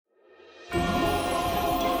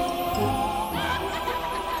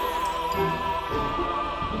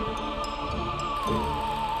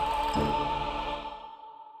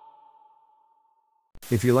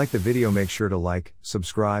If you like the video, make sure to like,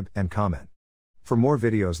 subscribe, and comment. For more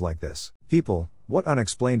videos like this. People, what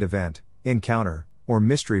unexplained event, encounter, or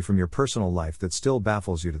mystery from your personal life that still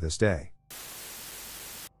baffles you to this day?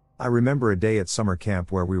 I remember a day at summer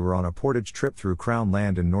camp where we were on a portage trip through Crown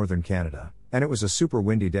Land in northern Canada, and it was a super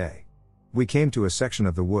windy day. We came to a section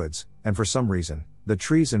of the woods, and for some reason, the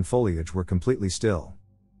trees and foliage were completely still.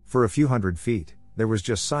 For a few hundred feet, there was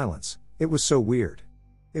just silence. It was so weird.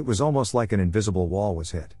 It was almost like an invisible wall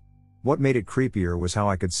was hit. What made it creepier was how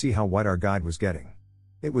I could see how white our guide was getting.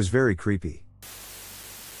 It was very creepy.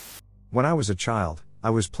 When I was a child, I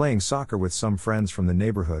was playing soccer with some friends from the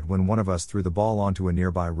neighborhood when one of us threw the ball onto a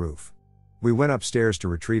nearby roof. We went upstairs to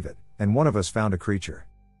retrieve it, and one of us found a creature.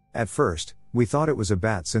 At first, we thought it was a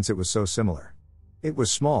bat since it was so similar. It was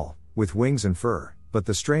small, with wings and fur, but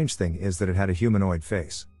the strange thing is that it had a humanoid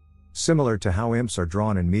face. Similar to how imps are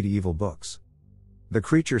drawn in medieval books. The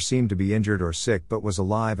creature seemed to be injured or sick but was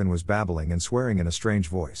alive and was babbling and swearing in a strange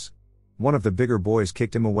voice. One of the bigger boys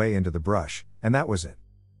kicked him away into the brush, and that was it.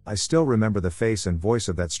 I still remember the face and voice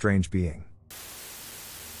of that strange being.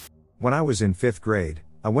 When I was in 5th grade,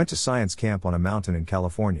 I went to science camp on a mountain in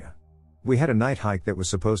California. We had a night hike that was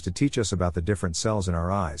supposed to teach us about the different cells in our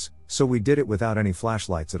eyes, so we did it without any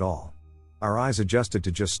flashlights at all. Our eyes adjusted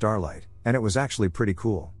to just starlight, and it was actually pretty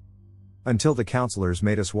cool. Until the counselors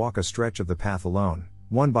made us walk a stretch of the path alone,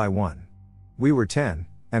 one by one. We were 10,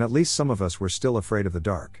 and at least some of us were still afraid of the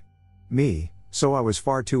dark. Me, so I was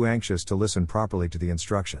far too anxious to listen properly to the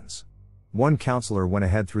instructions. One counselor went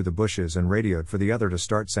ahead through the bushes and radioed for the other to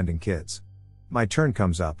start sending kids. My turn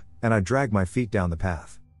comes up, and I drag my feet down the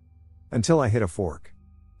path. Until I hit a fork.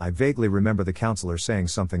 I vaguely remember the counselor saying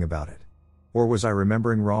something about it. Or was I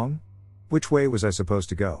remembering wrong? Which way was I supposed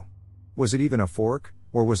to go? Was it even a fork,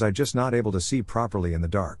 or was I just not able to see properly in the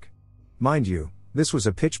dark? Mind you, this was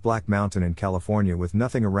a pitch black mountain in California with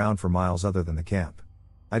nothing around for miles other than the camp.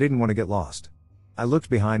 I didn't want to get lost. I looked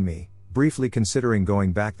behind me, briefly considering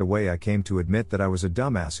going back the way I came to admit that I was a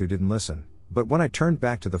dumbass who didn't listen, but when I turned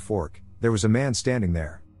back to the fork, there was a man standing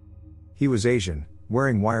there. He was Asian,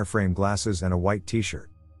 wearing wireframe glasses and a white t-shirt.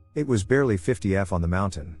 It was barely 50 on the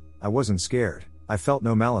mountain. I wasn't scared. I felt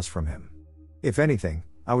no malice from him. If anything,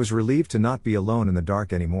 I was relieved to not be alone in the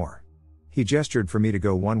dark anymore. He gestured for me to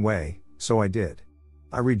go one way, so I did.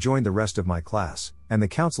 I rejoined the rest of my class, and the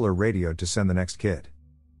counselor radioed to send the next kid.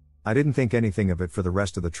 I didn't think anything of it for the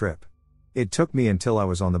rest of the trip. It took me until I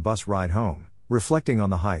was on the bus ride home, reflecting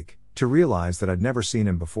on the hike, to realize that I'd never seen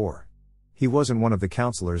him before. He wasn't one of the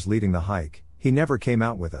counselors leading the hike, he never came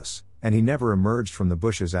out with us, and he never emerged from the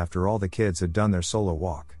bushes after all the kids had done their solo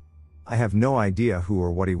walk. I have no idea who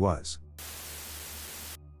or what he was.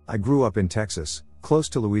 I grew up in Texas, close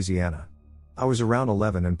to Louisiana. I was around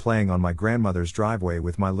 11 and playing on my grandmother's driveway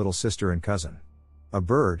with my little sister and cousin. A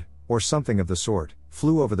bird, or something of the sort,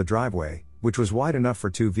 flew over the driveway, which was wide enough for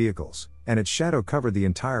 2 vehicles, and its shadow covered the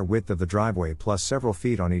entire width of the driveway plus several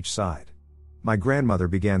feet on each side. My grandmother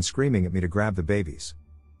began screaming at me to grab the babies.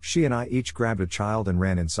 She and I each grabbed a child and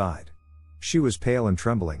ran inside. She was pale and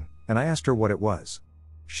trembling, and I asked her what it was.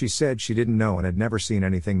 She said she didn't know and had never seen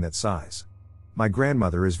anything that size. My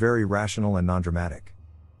grandmother is very rational and non-dramatic.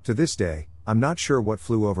 To this day, I'm not sure what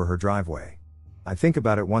flew over her driveway. I think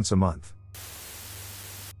about it once a month.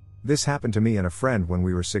 This happened to me and a friend when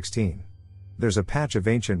we were 16. There's a patch of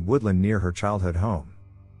ancient woodland near her childhood home.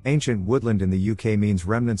 Ancient woodland in the UK means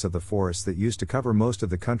remnants of the forests that used to cover most of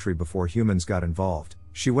the country before humans got involved.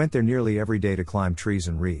 She went there nearly every day to climb trees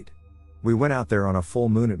and read. We went out there on a full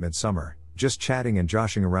moon at midsummer, just chatting and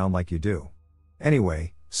joshing around like you do.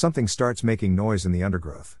 Anyway, something starts making noise in the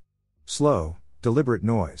undergrowth. Slow, deliberate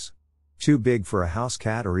noise. Too big for a house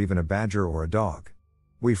cat or even a badger or a dog.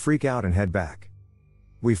 We freak out and head back.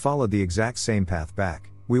 We followed the exact same path back.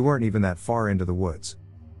 We weren't even that far into the woods.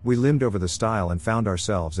 We limbed over the stile and found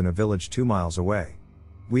ourselves in a village 2 miles away.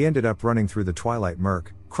 We ended up running through the twilight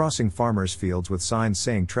murk, crossing farmers' fields with signs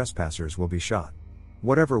saying trespassers will be shot.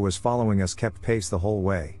 Whatever was following us kept pace the whole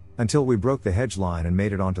way, until we broke the hedge line and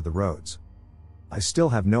made it onto the roads. I still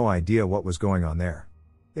have no idea what was going on there.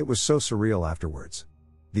 It was so surreal afterwards.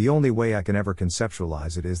 The only way I can ever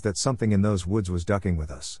conceptualize it is that something in those woods was ducking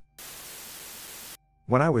with us.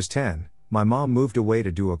 When I was 10, my mom moved away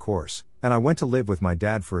to do a course, and I went to live with my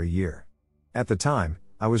dad for a year. At the time,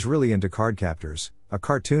 I was really into Cardcaptors, a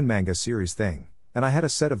cartoon manga series thing, and I had a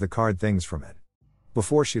set of the card things from it.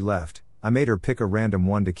 Before she left, I made her pick a random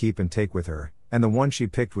one to keep and take with her, and the one she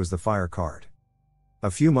picked was the fire card.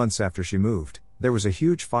 A few months after she moved, there was a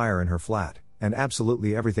huge fire in her flat, and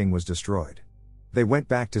absolutely everything was destroyed. They went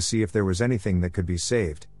back to see if there was anything that could be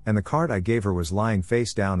saved, and the card I gave her was lying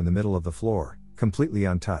face down in the middle of the floor, completely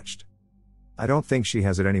untouched. I don't think she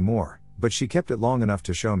has it anymore, but she kept it long enough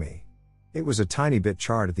to show me. It was a tiny bit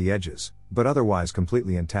charred at the edges, but otherwise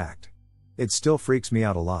completely intact. It still freaks me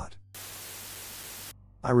out a lot.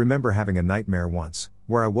 I remember having a nightmare once,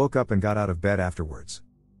 where I woke up and got out of bed afterwards.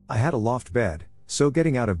 I had a loft bed, so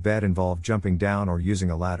getting out of bed involved jumping down or using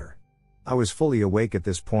a ladder. I was fully awake at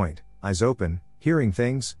this point, eyes open, hearing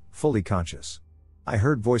things, fully conscious. I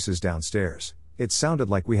heard voices downstairs. It sounded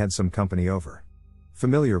like we had some company over.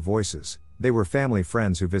 Familiar voices, they were family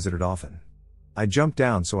friends who visited often. I jumped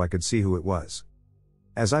down so I could see who it was.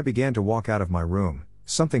 As I began to walk out of my room,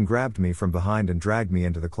 something grabbed me from behind and dragged me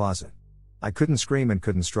into the closet. I couldn't scream and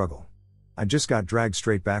couldn't struggle. I just got dragged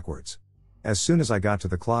straight backwards. As soon as I got to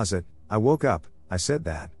the closet, I woke up. I said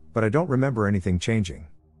that, but I don't remember anything changing.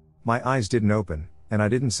 My eyes didn't open, and I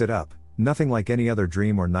didn't sit up, nothing like any other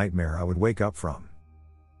dream or nightmare I would wake up from.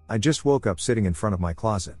 I just woke up sitting in front of my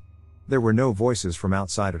closet. There were no voices from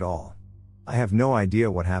outside at all. I have no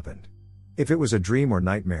idea what happened. If it was a dream or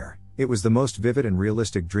nightmare, it was the most vivid and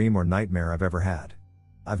realistic dream or nightmare I've ever had.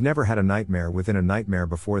 I've never had a nightmare within a nightmare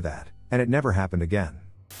before that, and it never happened again.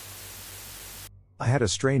 I had a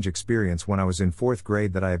strange experience when I was in 4th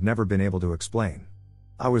grade that I have never been able to explain.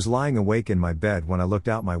 I was lying awake in my bed when I looked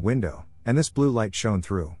out my window, and this blue light shone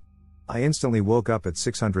through. I instantly woke up at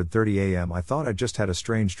 6:30 a.m. I thought I just had a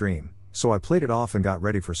strange dream, so I played it off and got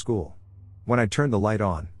ready for school. When I turned the light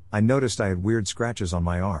on, I noticed I had weird scratches on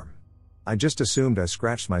my arm. I just assumed I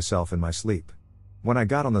scratched myself in my sleep. When I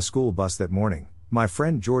got on the school bus that morning, my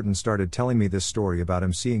friend Jordan started telling me this story about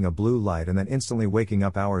him seeing a blue light and then instantly waking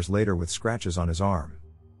up hours later with scratches on his arm.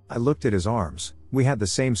 I looked at his arms, we had the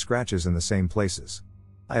same scratches in the same places.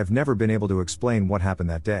 I have never been able to explain what happened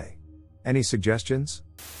that day. Any suggestions?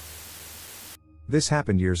 This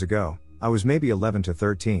happened years ago. I was maybe 11 to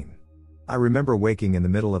 13. I remember waking in the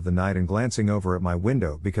middle of the night and glancing over at my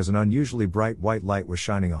window because an unusually bright white light was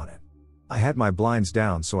shining on it. I had my blinds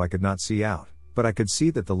down so I could not see out, but I could see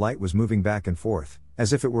that the light was moving back and forth,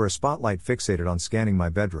 as if it were a spotlight fixated on scanning my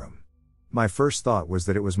bedroom. My first thought was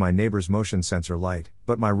that it was my neighbor's motion sensor light,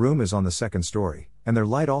 but my room is on the 2nd story, and their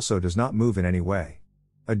light also does not move in any way.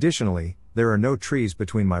 Additionally, there are no trees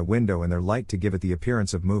between my window and their light to give it the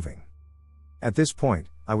appearance of moving. At this point,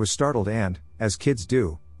 I was startled and, as kids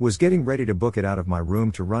do, was getting ready to book it out of my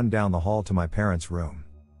room to run down the hall to my parents' room.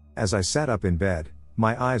 As I sat up in bed,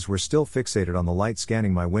 my eyes were still fixated on the light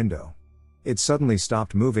scanning my window. It suddenly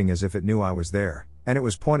stopped moving as if it knew I was there, and it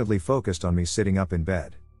was pointedly focused on me sitting up in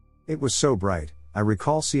bed. It was so bright, I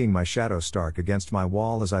recall seeing my shadow stark against my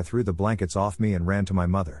wall as I threw the blankets off me and ran to my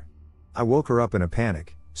mother. I woke her up in a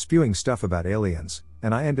panic, spewing stuff about aliens,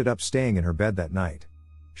 and I ended up staying in her bed that night.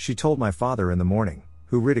 She told my father in the morning,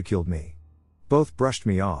 who ridiculed me. Both brushed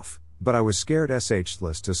me off, but I was scared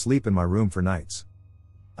shitless to sleep in my room for nights.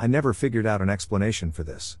 I never figured out an explanation for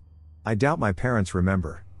this. I doubt my parents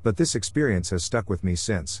remember, but this experience has stuck with me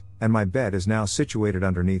since, and my bed is now situated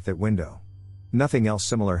underneath that window. Nothing else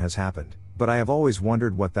similar has happened, but I have always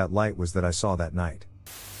wondered what that light was that I saw that night.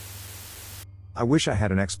 I wish I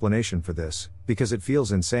had an explanation for this, because it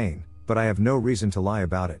feels insane, but I have no reason to lie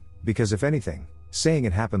about it, because if anything, saying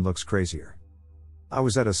it happened looks crazier. I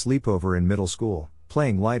was at a sleepover in middle school,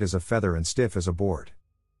 playing light as a feather and stiff as a board.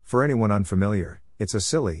 For anyone unfamiliar, it's a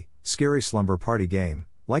silly, scary slumber party game,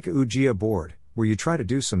 like a Ouija board, where you try to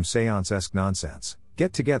do some seance-esque nonsense.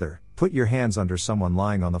 Get together, put your hands under someone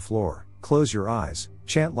lying on the floor, close your eyes,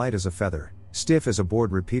 chant light as a feather, stiff as a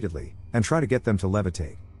board repeatedly, and try to get them to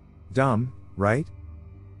levitate. Dumb, right?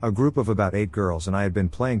 A group of about 8 girls and I had been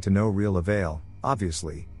playing to no real avail,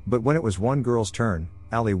 obviously, but when it was one girl's turn,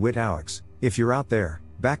 Ali Witaux, if you're out there,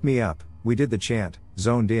 back me up, we did the chant,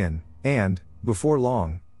 zoned in, and, before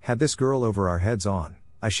long, had this girl over our heads on,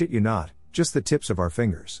 I shit you not, just the tips of our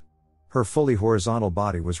fingers. Her fully horizontal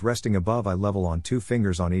body was resting above eye level on 2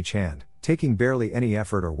 fingers on each hand, taking barely any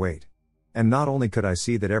effort or weight. And not only could I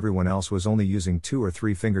see that everyone else was only using 2 or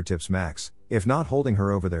 3 fingertips max, if not holding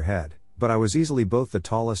her over their head, but I was easily both the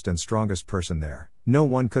tallest and strongest person there. No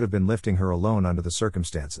one could have been lifting her alone under the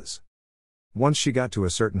circumstances. Once she got to a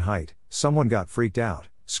certain height, someone got freaked out,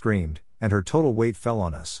 screamed, and her total weight fell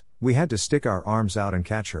on us. We had to stick our arms out and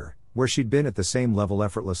catch her, where she'd been at the same level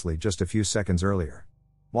effortlessly just a few seconds earlier.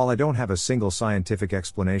 While I don't have a single scientific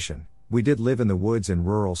explanation, we did live in the woods in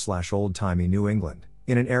rural/old-timey New England,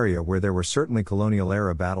 in an area where there were certainly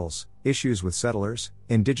colonial-era battles, issues with settlers,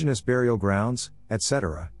 indigenous burial grounds,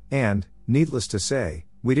 etc., and, needless to say,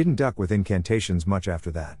 we didn't duck with incantations much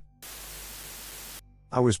after that.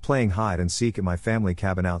 I was playing hide and seek at my family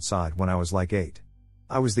cabin outside when I was like 8.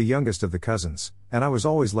 I was the youngest of the cousins, and I was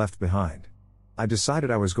always left behind. I decided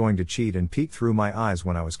I was going to cheat and peek through my eyes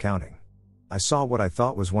when I was counting. I saw what I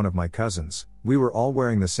thought was one of my cousins. We were all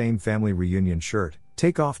wearing the same family reunion shirt,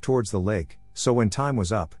 take off towards the lake, so when time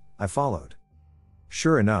was up, I followed.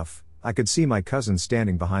 Sure enough, I could see my cousin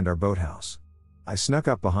standing behind our boathouse. I snuck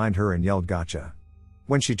up behind her and yelled gotcha.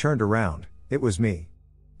 When she turned around, it was me.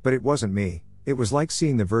 But it wasn't me, it was like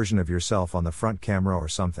seeing the version of yourself on the front camera or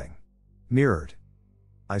something. Mirrored.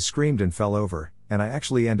 I screamed and fell over, and I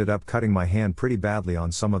actually ended up cutting my hand pretty badly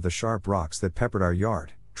on some of the sharp rocks that peppered our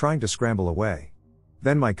yard, trying to scramble away.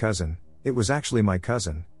 Then my cousin, it was actually my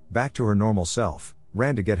cousin, back to her normal self,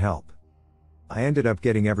 ran to get help. I ended up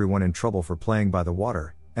getting everyone in trouble for playing by the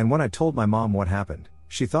water, and when I told my mom what happened,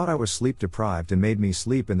 she thought I was sleep deprived and made me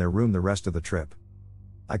sleep in their room the rest of the trip.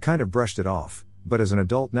 I kind of brushed it off, but as an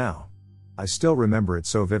adult now, I still remember it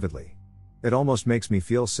so vividly. It almost makes me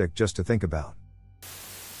feel sick just to think about.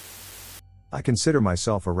 I consider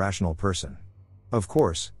myself a rational person. Of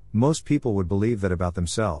course, most people would believe that about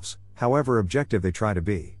themselves, however objective they try to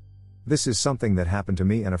be. This is something that happened to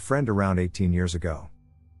me and a friend around 18 years ago.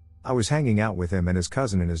 I was hanging out with him and his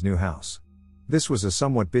cousin in his new house. This was a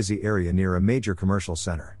somewhat busy area near a major commercial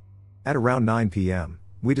center. At around 9 p.m.,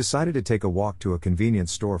 we decided to take a walk to a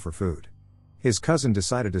convenience store for food. His cousin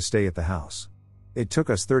decided to stay at the house. It took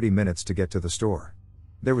us 30 minutes to get to the store.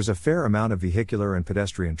 There was a fair amount of vehicular and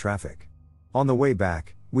pedestrian traffic. On the way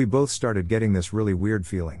back, we both started getting this really weird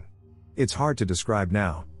feeling. It's hard to describe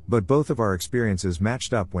now, but both of our experiences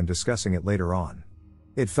matched up when discussing it later on.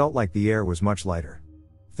 It felt like the air was much lighter.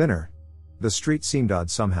 Thinner. The street seemed odd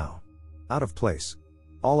somehow. Out of place.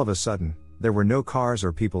 All of a sudden, there were no cars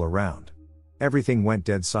or people around. Everything went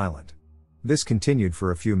dead silent. This continued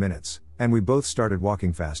for a few minutes, and we both started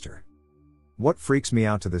walking faster. What freaks me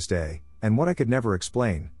out to this day, and what I could never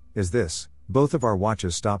explain, is this: both of our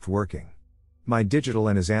watches stopped working. My digital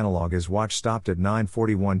and his analog, his watch stopped at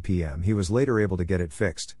 9:41 p.m. He was later able to get it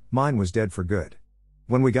fixed, mine was dead for good.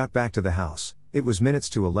 When we got back to the house, it was minutes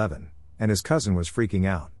to 11, and his cousin was freaking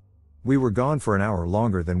out. We were gone for an hour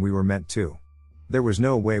longer than we were meant to. There was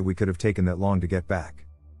no way we could have taken that long to get back.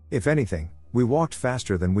 If anything, we walked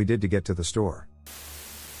faster than we did to get to the store.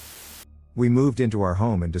 We moved into our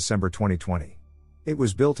home in December 2020. It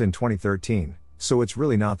was built in 2013, so it's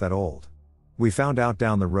really not that old. We found out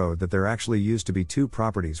down the road that there actually used to be two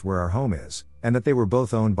properties where our home is, and that they were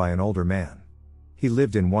both owned by an older man. He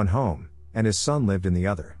lived in one home, and his son lived in the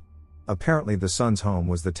other. Apparently the son's home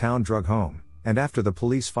was the town drug home, and after the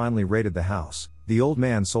police finally raided the house, the old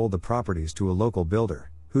man sold the properties to a local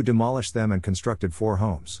builder, who demolished them and constructed 4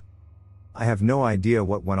 homes. I have no idea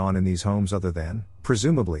what went on in these homes other than,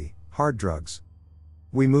 presumably, hard drugs.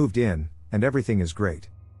 We moved in, and everything is great.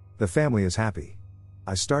 The family is happy.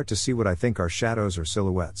 I start to see what I think are shadows or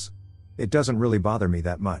silhouettes. It doesn't really bother me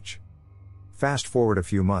that much. Fast forward a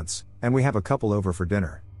few months, and we have a couple over for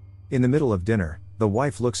dinner. In the middle of dinner, the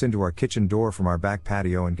wife looks into our kitchen door from our back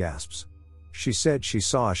patio and gasps. She said she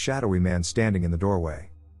saw a shadowy man standing in the doorway.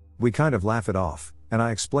 We kind of laugh it off, and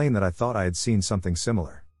I explain that I thought I had seen something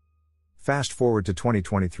similar. Fast forward to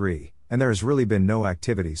 2023, and there has really been no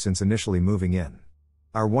activity since initially moving in.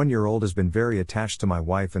 Our 1-year-old has been very attached to my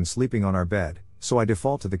wife and sleeping on our bed, so I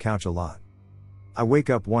default to the couch a lot. I wake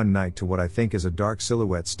up one night to what I think is a dark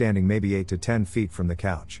silhouette standing maybe 8 to 10 feet from the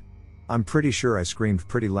couch. I'm pretty sure I screamed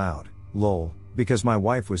pretty loud, lol, because my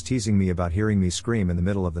wife was teasing me about hearing me scream in the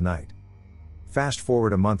middle of the night. Fast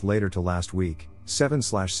forward a month later to last week,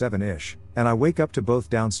 7/7-ish, and I wake up to both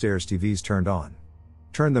downstairs TVs turned on.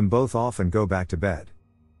 Turn them both off and go back to bed.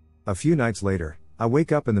 A few nights later, I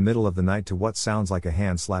wake up in the middle of the night to what sounds like a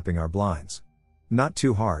hand slapping our blinds. Not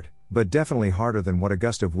too hard, but definitely harder than what a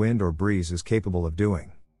gust of wind or breeze is capable of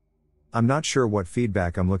doing. I'm not sure what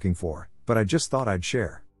feedback I'm looking for, but I just thought I'd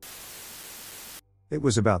share. It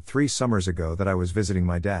was about 3 summers ago that I was visiting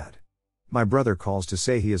my dad. My brother calls to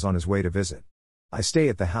say he is on his way to visit. I stay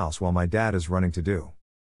at the house while my dad is running to do.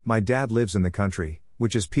 My dad lives in the country,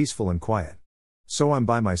 which is peaceful and quiet. So I'm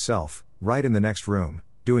by myself, right in the next room,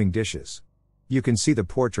 doing dishes. You can see the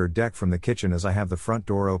porch or deck from the kitchen as I have the front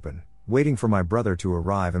door open, waiting for my brother to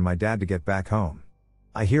arrive and my dad to get back home.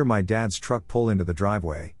 I hear my dad's truck pull into the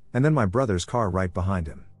driveway, and then my brother's car right behind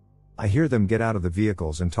him. I hear them get out of the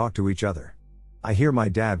vehicles and talk to each other. I hear my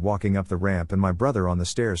dad walking up the ramp and my brother on the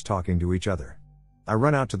stairs talking to each other. I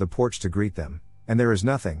run out to the porch to greet them, and there is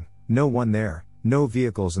nothing, no one there, no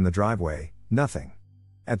vehicles in the driveway, nothing.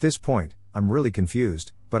 At this point, I'm really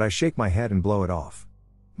confused, but I shake my head and blow it off.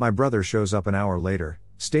 My brother shows up an hour later,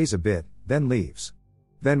 stays a bit, then leaves.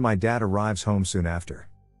 Then my dad arrives home soon after.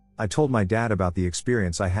 I told my dad about the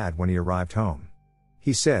experience I had when he arrived home.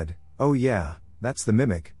 He said, "Oh yeah, that's the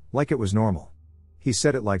mimic," like it was normal. He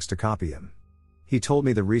said it likes to copy him. He told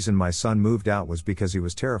me the reason my son moved out was because he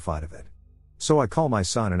was terrified of it. So I call my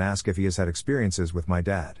son and ask if he has had experiences with my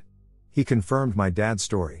dad. He confirmed my dad's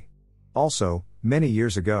story. Also, many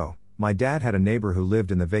years ago, my dad had a neighbor who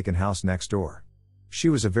lived in the vacant house next door. She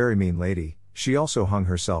was a very mean lady. She also hung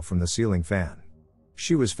herself from the ceiling fan.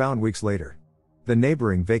 She was found weeks later. The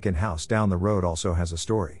neighboring vacant house down the road also has a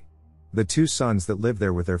story. The two sons that lived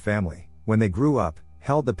there with their family, when they grew up,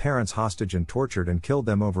 held the parents hostage and tortured and killed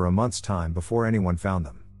them over a month's time before anyone found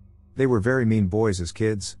them. They were very mean boys as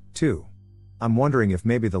kids, too. I'm wondering if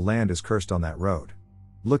maybe the land is cursed on that road.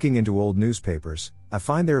 Looking into old newspapers, I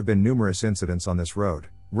find there have been numerous incidents on this road,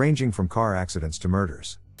 ranging from car accidents to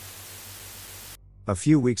murders. A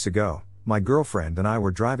few weeks ago, my girlfriend and I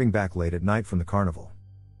were driving back late at night from the carnival.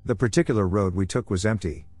 The particular road we took was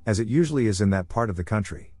empty, as it usually is in that part of the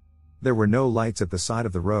country. There were no lights at the side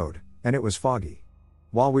of the road, and it was foggy.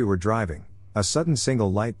 While we were driving, a sudden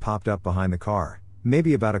single light popped up behind the car,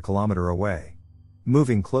 maybe about a kilometer away.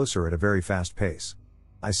 Moving closer at a very fast pace.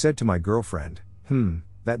 I said to my girlfriend,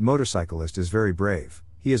 that motorcyclist is very brave,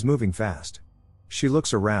 he is moving fast. She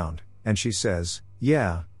looks around, and she says,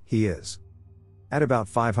 yeah, he is. At about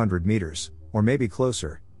 500 meters, or maybe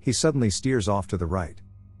closer, he suddenly steers off to the right.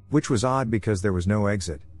 Which was odd because there was no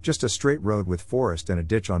exit, just a straight road with forest and a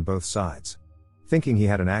ditch on both sides. Thinking he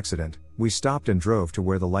had an accident, we stopped and drove to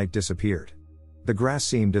where the light disappeared. The grass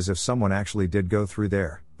seemed as if someone actually did go through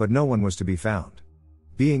there, but no one was to be found.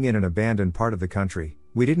 Being in an abandoned part of the country,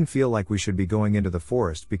 we didn't feel like we should be going into the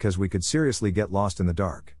forest because we could seriously get lost in the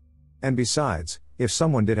dark. And besides, if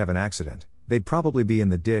someone did have an accident, they'd probably be in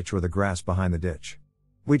the ditch or the grass behind the ditch.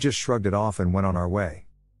 We just shrugged it off and went on our way.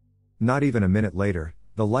 Not even a minute later,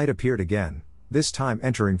 the light appeared again, this time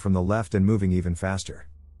entering from the left and moving even faster.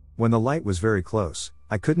 When the light was very close,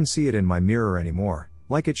 I couldn't see it in my mirror anymore,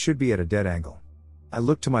 like it should be at a dead angle. I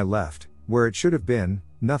looked to my left, where it should have been,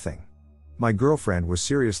 nothing. My girlfriend was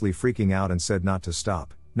seriously freaking out and said not to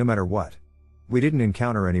stop, no matter what. We didn't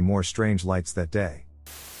encounter any more strange lights that day.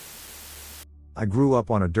 I grew up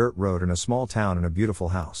on a dirt road in a small town in a beautiful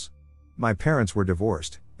house. My parents were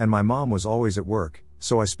divorced, and my mom was always at work,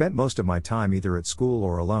 so I spent most of my time either at school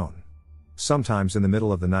or alone. Sometimes in the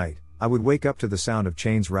middle of the night, I would wake up to the sound of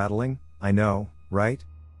chains rattling, I know, right?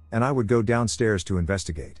 And I would go downstairs to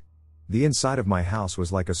investigate. The inside of my house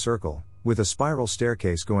was like a circle, with a spiral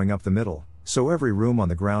staircase going up the middle, so every room on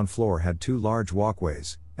the ground floor had two large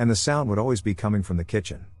walkways, and the sound would always be coming from the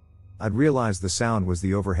kitchen. I'd realize the sound was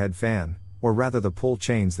the overhead fan, or rather the pull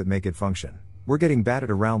chains that make it function, were getting batted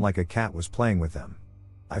around like a cat was playing with them.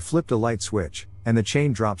 I flipped a light switch, and the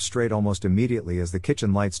chain dropped straight almost immediately as the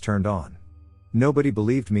kitchen lights turned on. Nobody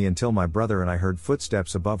believed me until my brother and I heard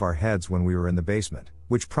footsteps above our heads when we were in the basement,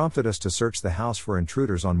 which prompted us to search the house for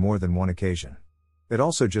intruders on more than one occasion. It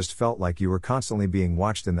also just felt like you were constantly being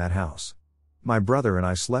watched in that house. My brother and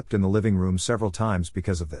I slept in the living room several times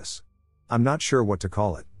because of this. I'm not sure what to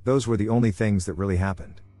call it, those were the only things that really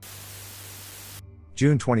happened.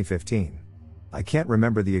 June 2015. I can't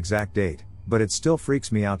remember the exact date, but it still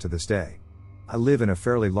freaks me out to this day. I live in a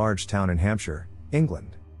fairly large town in Hampshire,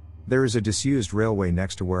 England. There is a disused railway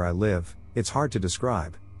next to where I live. It's hard to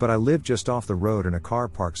describe, but I live just off the road in a car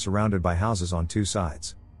park surrounded by houses on two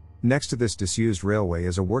sides. Next to this disused railway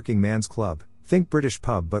is a working man's club, think British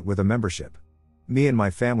pub but with a membership. Me and my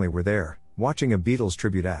family were there, watching a Beatles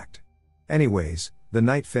tribute act. Anyways, the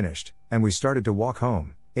night finished, and we started to walk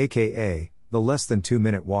home, aka, the less than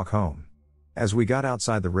 2-minute walk home. As we got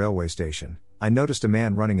outside the railway station, I noticed a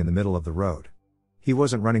man running in the middle of the road. He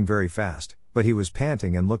wasn't running very fast, but he was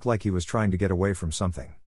panting and looked like he was trying to get away from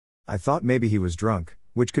something. I thought maybe he was drunk,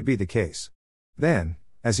 which could be the case. Then,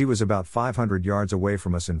 as he was about 500 yards away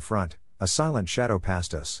from us in front, a silent shadow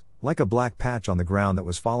passed us, like a black patch on the ground that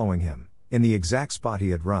was following him, in the exact spot he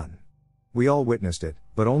had run. We all witnessed it,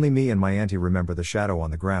 but only me and my auntie remember the shadow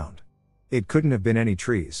on the ground. It couldn't have been any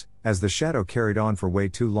trees, as the shadow carried on for way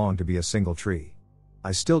too long to be a single tree.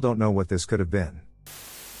 I still don't know what this could have been.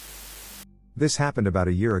 This happened about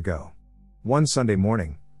a year ago. One Sunday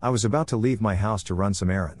morning, I was about to leave my house to run some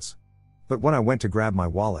errands. But when I went to grab my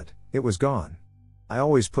wallet, it was gone. I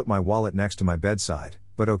always put my wallet next to my bedside,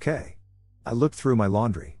 but okay. I looked through my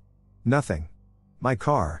laundry. Nothing. My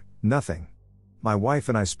car, nothing. My wife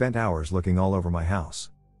and I spent hours looking all over my house.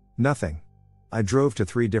 Nothing. I drove to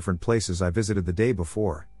 3 different places I visited the day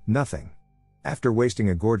before, nothing. After wasting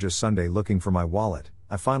a gorgeous Sunday looking for my wallet,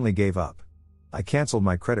 I finally gave up. I canceled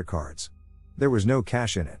my credit cards. There was no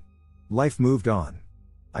cash in it. Life moved on.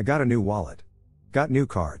 I got a new wallet. Got new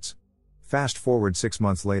cards. Fast forward 6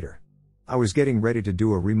 months later. I was getting ready to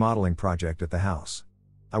do a remodeling project at the house.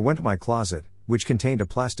 I went to my closet, which contained a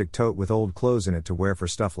plastic tote with old clothes in it to wear for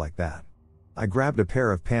stuff like that. I grabbed a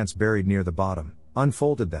pair of pants buried near the bottom,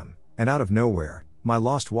 unfolded them, and out of nowhere, my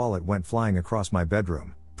lost wallet went flying across my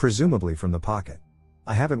bedroom, presumably from the pocket.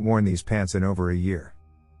 I haven't worn these pants in over a year.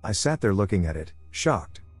 I sat there looking at it,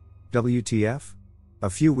 shocked. WTF? A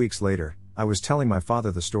few weeks later, I was telling my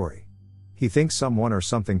father the story. He thinks someone or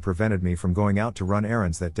something prevented me from going out to run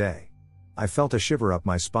errands that day. I felt a shiver up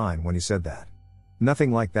my spine when he said that.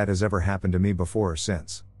 Nothing like that has ever happened to me before or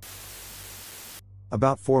since.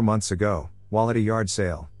 About 4 months ago, while at a yard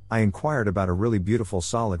sale, I inquired about a really beautiful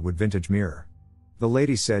solid wood vintage mirror. The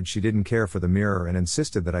lady said she didn't care for the mirror and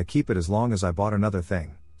insisted that I keep it as long as I bought another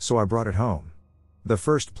thing, so I brought it home. The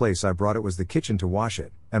first place I brought it was the kitchen to wash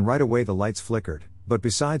it, and right away the lights flickered, but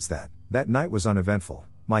besides that night was uneventful.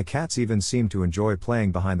 My cats even seemed to enjoy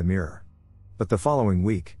playing behind the mirror. But the following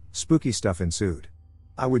week, spooky stuff ensued.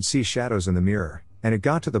 I would see shadows in the mirror, and it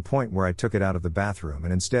got to the point where I took it out of the bathroom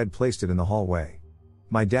and instead placed it in the hallway.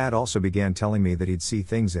 My dad also began telling me that he'd see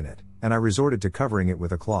things in it, and I resorted to covering it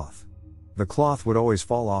with a cloth. The cloth would always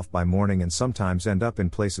fall off by morning and sometimes end up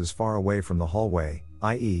in places far away from the hallway,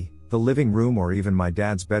 i.e., the living room or even my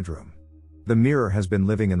dad's bedroom. The mirror has been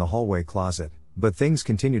living in the hallway closet, but things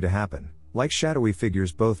continue to happen, like shadowy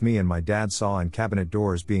figures both me and my dad saw and cabinet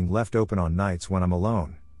doors being left open on nights when I'm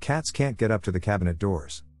alone. Cats can't get up to the cabinet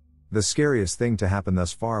doors. The scariest thing to happen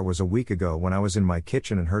thus far was a week ago when I was in my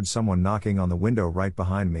kitchen and heard someone knocking on the window right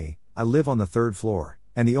behind me. I live on the 3rd floor,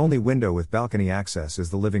 and the only window with balcony access is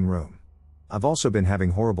the living room. I've also been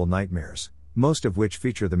having horrible nightmares, most of which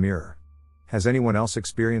feature the mirror. Has anyone else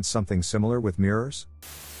experienced something similar with mirrors?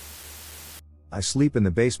 I sleep in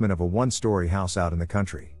the basement of a 1-story house out in the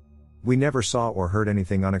country. We never saw or heard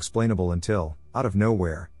anything unexplainable until, out of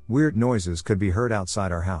nowhere, weird noises could be heard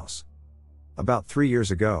outside our house. About 3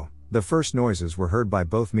 years ago, the first noises were heard by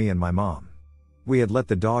both me and my mom. We had let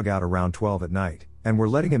the dog out around 12 at night, and were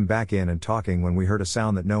letting him back in and talking when we heard a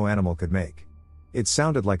sound that no animal could make. It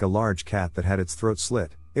sounded like a large cat that had its throat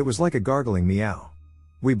slit. It was like a gargling meow.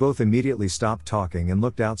 We both immediately stopped talking and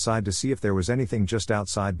looked outside to see if there was anything just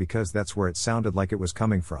outside because that's where it sounded like it was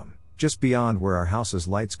coming from, just beyond where our house's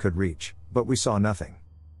lights could reach, but we saw nothing.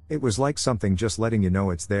 It was like something just letting you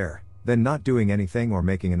know it's there, then not doing anything or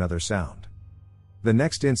making another sound. The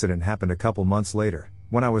next incident happened a couple months later,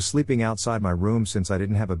 when I was sleeping outside my room since I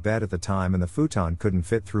didn't have a bed at the time and the futon couldn't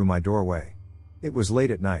fit through my doorway. It was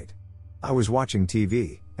late at night. I was watching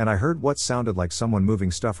TV, and I heard what sounded like someone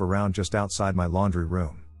moving stuff around just outside my laundry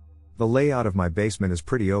room. The layout of my basement is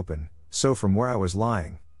pretty open, so from where I was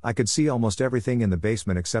lying, I could see almost everything in the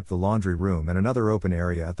basement except the laundry room and another open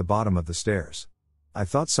area at the bottom of the stairs. I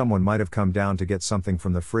thought someone might have come down to get something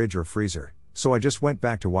from the fridge or freezer, so I just went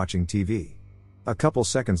back to watching TV. A couple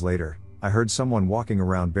seconds later, I heard someone walking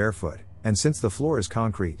around barefoot, and since the floor is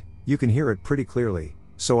concrete, you can hear it pretty clearly,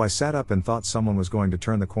 so I sat up and thought someone was going to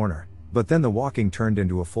turn the corner. But then the walking turned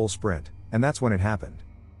into a full sprint, and that's when it happened.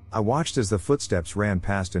 I watched as the footsteps ran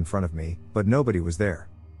past in front of me, but nobody was there.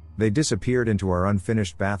 They disappeared into our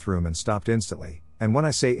unfinished bathroom and stopped instantly, and when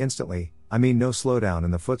I say instantly, I mean no slowdown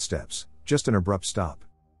in the footsteps, just an abrupt stop.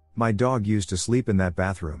 My dog used to sleep in that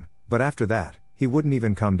bathroom, but after that, he wouldn't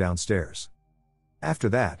even come downstairs. After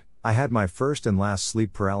that, I had my first and last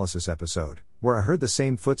sleep paralysis episode, where I heard the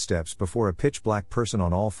same footsteps before a pitch-black person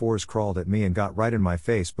on all fours crawled at me and got right in my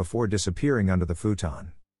face before disappearing under the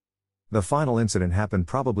futon. The final incident happened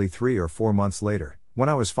probably 3 or 4 months later, when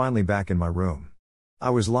I was finally back in my room.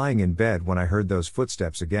 I was lying in bed when I heard those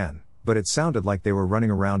footsteps again, but it sounded like they were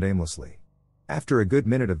running around aimlessly. After a good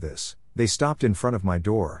minute of this, they stopped in front of my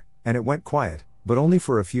door, and it went quiet, but only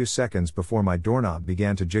for a few seconds before my doorknob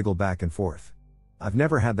began to jiggle back and forth. I've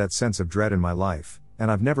never had that sense of dread in my life,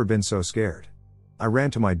 and I've never been so scared. I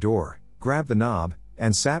ran to my door, grabbed the knob,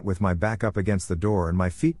 and sat with my back up against the door and my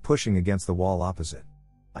feet pushing against the wall opposite.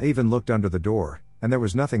 I even looked under the door, and there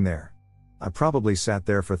was nothing there. I probably sat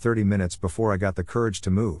there for 30 minutes before I got the courage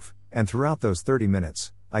to move, and throughout those 30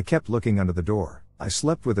 minutes, I kept looking under the door. I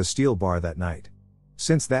slept with a steel bar that night.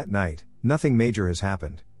 Since that night, nothing major has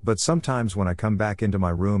happened, but sometimes when I come back into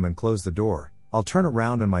my room and close the door, I'll turn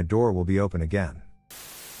around and my door will be open again.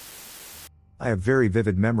 I have very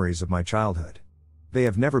vivid memories of my childhood. They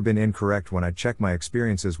have never been incorrect when I check my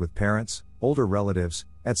experiences with parents, older relatives,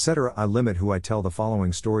 etc. I limit who I tell the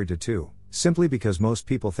following story to 2, simply because most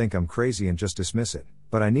people think I'm crazy and just dismiss it,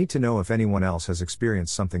 but I need to know if anyone else has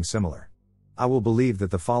experienced something similar. I will believe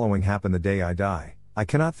that the following happened the day I die. I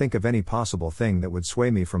cannot think of any possible thing that would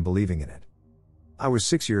sway me from believing in it. I was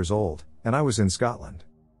 6 years old, and I was in Scotland.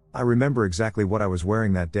 I remember exactly what I was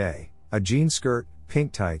wearing that day: a jean skirt,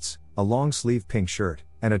 pink tights, a long-sleeve pink shirt,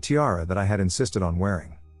 and a tiara that I had insisted on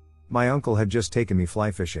wearing. My uncle had just taken me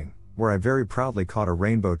fly fishing, where I very proudly caught a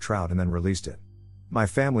rainbow trout and then released it. My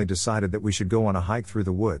family decided that we should go on a hike through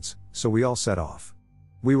the woods, so we all set off.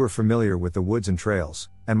 We were familiar with the woods and trails,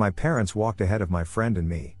 and my parents walked ahead of my friend and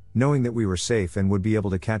me, knowing that we were safe and would be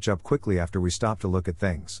able to catch up quickly after we stopped to look at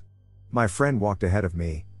things. My friend walked ahead of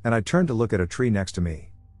me, and I turned to look at a tree next to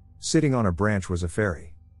me. Sitting on a branch was a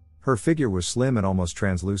fairy. Her figure was slim and almost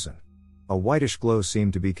translucent. A whitish glow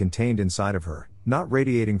seemed to be contained inside of her, not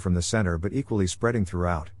radiating from the center but equally spreading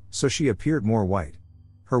throughout, so she appeared more white.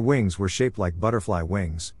 Her wings were shaped like butterfly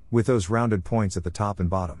wings, with those rounded points at the top and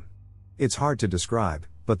bottom. It's hard to describe,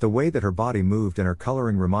 but the way that her body moved and her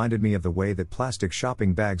coloring reminded me of the way that plastic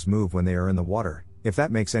shopping bags move when they are in the water, if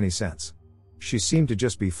that makes any sense. She seemed to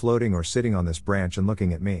just be floating or sitting on this branch and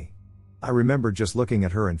looking at me. I remember just looking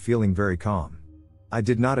at her and feeling very calm. I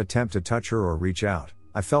did not attempt to touch her or reach out,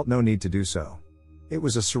 I felt no need to do so. It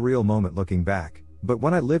was a surreal moment looking back, but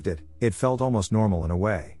when I lived it, it felt almost normal in a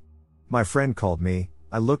way. My friend called me,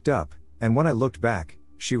 I looked up, and when I looked back,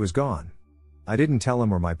 she was gone. I didn't tell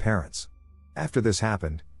him or my parents. After this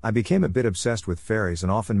happened, I became a bit obsessed with fairies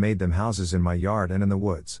and often made them houses in my yard and in the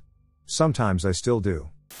woods. Sometimes I still do.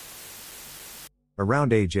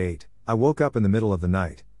 Around age 8, I woke up in the middle of the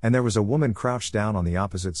night, and there was a woman crouched down on the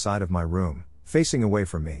opposite side of my room, facing away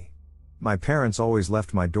from me. My parents always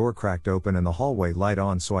left my door cracked open and the hallway light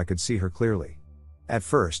on so I could see her clearly. At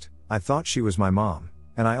first, I thought she was my mom,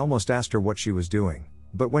 and I almost asked her what she was doing,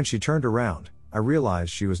 but when she turned around, I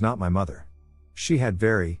realized she was not my mother. She had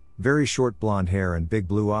very short blonde hair and big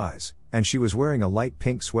blue eyes, and she was wearing a light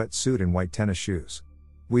pink sweatsuit and white tennis shoes.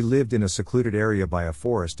 We lived in a secluded area by a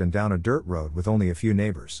forest and down a dirt road with only a few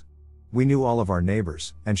neighbors. We knew all of our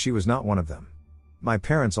neighbors, and she was not one of them. My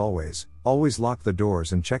parents always locked the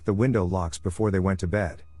doors and checked the window locks before they went to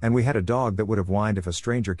bed, and we had a dog that would have whined if a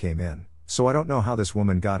stranger came in, so I don't know how this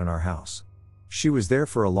woman got in our house. She was there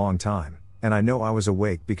for a long time, and I know I was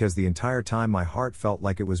awake because the entire time my heart felt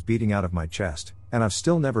like it was beating out of my chest, and I've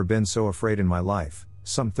still never been so afraid in my life,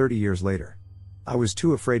 some 30 years later. I was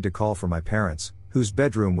too afraid to call for my parents, whose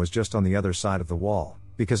bedroom was just on the other side of the wall,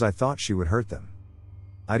 because I thought she would hurt them.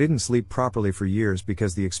 I didn't sleep properly for years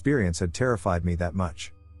because the experience had terrified me that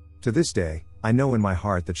much. To this day, I know in my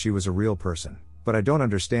heart that she was a real person, but I don't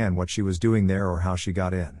understand what she was doing there or how she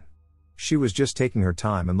got in. She was just taking her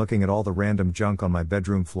time and looking at all the random junk on my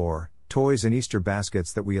bedroom floor, toys and Easter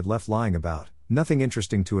baskets that we had left lying about, nothing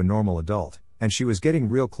interesting to a normal adult, and she was getting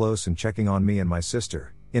real close and checking on me and my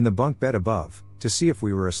sister, in the bunk bed above, to see if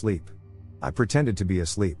we were asleep. I pretended to be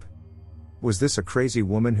asleep. Was this a crazy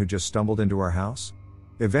woman who just stumbled into our house?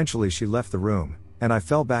 Eventually she left the room, and I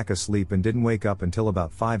fell back asleep and didn't wake up until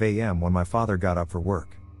about 5 a.m. when my father got up for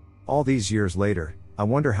work. All these years later, I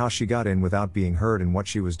wonder how she got in without being heard and what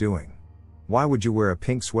she was doing. Why would you wear a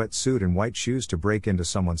pink sweatsuit and white shoes to break into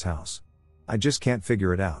someone's house? I just can't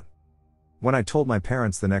figure it out. When I told my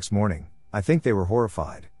parents the next morning, I think they were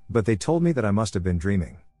horrified, but they told me that I must have been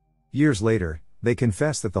dreaming. Years later, they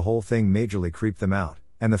confessed that the whole thing majorly creeped them out,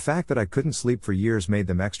 and the fact that I couldn't sleep for years made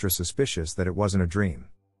them extra suspicious that it wasn't a dream.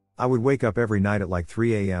 I would wake up every night at like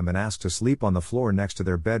 3 a.m. and ask to sleep on the floor next to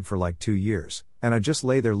their bed for like 2 years, and I'd just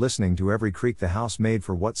lay there listening to every creak the house made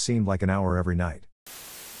for what seemed like an hour every night.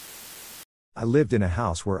 I lived in a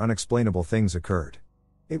house where unexplainable things occurred.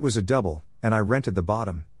 It was a double, and I rented the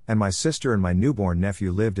bottom, and my sister and my newborn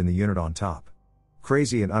nephew lived in the unit on top.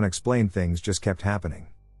 Crazy and unexplained things just kept happening.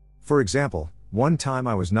 For example, one time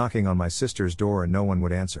I was knocking on my sister's door and no one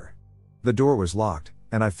would answer. The door was locked,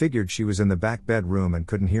 and I figured she was in the back bedroom and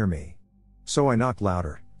couldn't hear me. So I knocked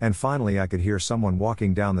louder, and finally I could hear someone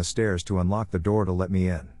walking down the stairs to unlock the door to let me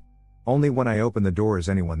in. Only when I open the door is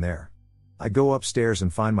anyone there. I go upstairs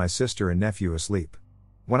and find my sister and nephew asleep.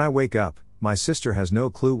 When I wake up, my sister has no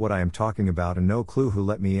clue what I am talking about and no clue who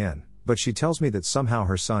let me in, but she tells me that somehow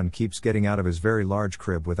her son keeps getting out of his very large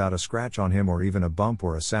crib without a scratch on him or even a bump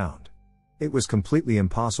or a sound. It was completely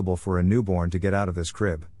impossible for a newborn to get out of this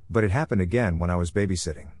crib, but it happened again when I was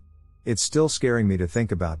babysitting. It's still scaring me to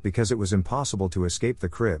think about because it was impossible to escape the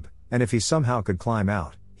crib, and if he somehow could climb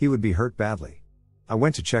out, he would be hurt badly. I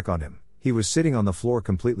went to check on him. He was sitting on the floor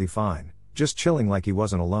completely fine, just chilling like he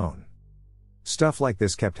wasn't alone. Stuff like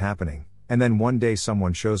this kept happening, and then one day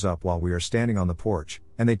someone shows up while we are standing on the porch,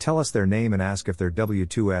 and they tell us their name and ask if their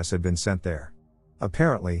W-2s had been sent there.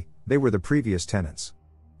 Apparently, they were the previous tenants.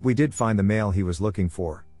 We did find the mail he was looking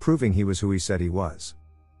for, proving he was who he said he was.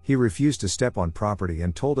 He refused to step on property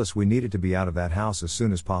and told us we needed to be out of that house as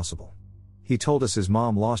soon as possible. He told us his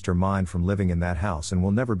mom lost her mind from living in that house and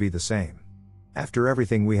will never be the same. After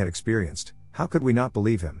everything we had experienced, how could we not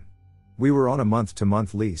believe him? We were on a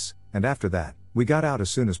month-to-month lease, and after that, we got out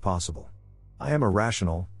as soon as possible. I am a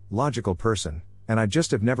rational, logical person, and I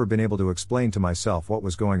just have never been able to explain to myself what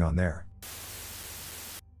was going on there.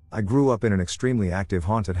 I grew up in an extremely active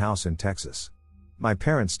haunted house in Texas. My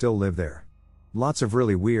parents still live there. Lots of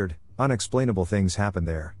really weird, unexplainable things happened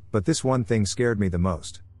there, but this one thing scared me the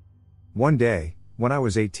most. One day, when I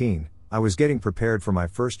was 18, I was getting prepared for my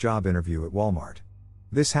first job interview at Walmart.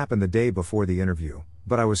 This happened the day before the interview,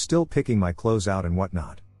 but I was still picking my clothes out and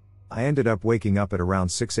whatnot. I ended up waking up at around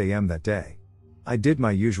 6 a.m. that day. I did my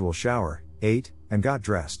usual shower, ate, and got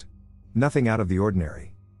dressed. Nothing out of the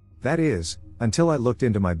ordinary. That is, until I looked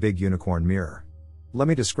into my big unicorn mirror. Let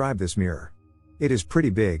me describe this mirror. It is pretty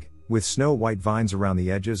big, with snow-white vines around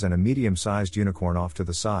the edges and a medium-sized unicorn off to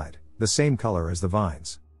the side, the same color as the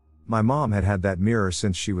vines. My mom had had that mirror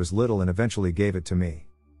since she was little and eventually gave it to me.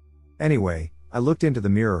 Anyway, I looked into the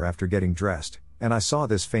mirror after getting dressed, and I saw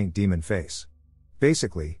this faint demon face.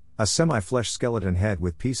 Basically, a semi-flesh skeleton head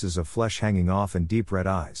with pieces of flesh hanging off and deep red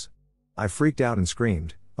eyes. I freaked out and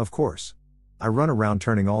screamed, of course. I run around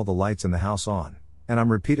turning all the lights in the house on, and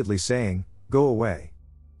I'm repeatedly saying, "Go away."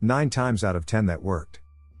 9 times out of 10 that worked.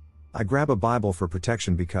 I grab a Bible for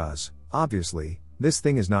protection because, obviously, this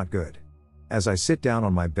thing is not good. As I sit down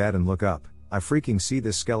on my bed and look up, I freaking see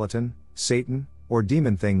this skeleton, Satan, or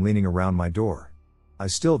demon thing leaning around my door. I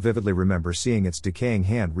still vividly remember seeing its decaying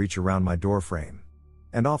hand reach around my door frame.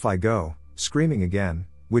 And off I go, screaming again,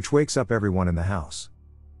 which wakes up everyone in the house.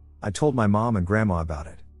 I told my mom and grandma about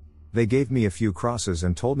it. They gave me a few crosses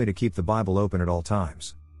and told me to keep the Bible open at all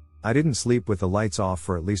times. I didn't sleep with the lights off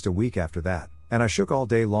for at least a week after that, and I shook all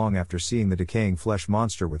day long after seeing the decaying flesh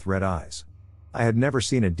monster with red eyes. I had never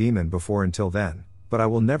seen a demon before until then, but I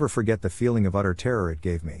will never forget the feeling of utter terror it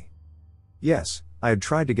gave me. Yes, I had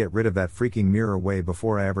tried to get rid of that freaking mirror way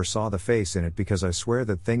before I ever saw the face in it because I swear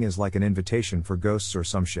that thing is like an invitation for ghosts or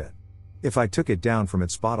some shit. If I took it down from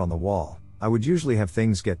its spot on the wall, I would usually have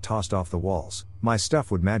things get tossed off the walls, my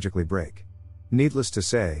stuff would magically break. Needless to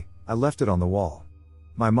say, I left it on the wall.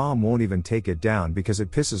 My mom won't even take it down because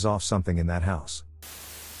it pisses off something in that house.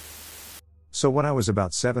 So when I was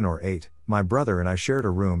about 7 or 8, my brother and I shared a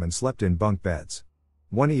room and slept in bunk beds.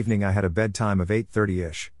 One evening I had a bedtime of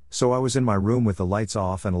 8:30ish, so I was in my room with the lights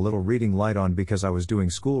off and a little reading light on because I was doing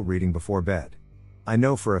school reading before bed. I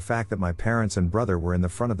know for a fact that my parents and brother were in the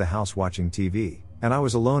front of the house watching TV, and I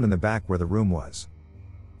was alone in the back where the room was.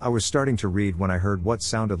 I was starting to read when I heard what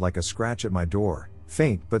sounded like a scratch at my door,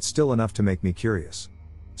 faint but still enough to make me curious.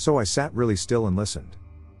 So I sat really still and listened.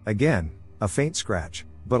 Again, a faint scratch,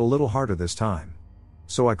 but a little harder this time.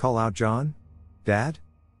 So I call out, "John? Dad?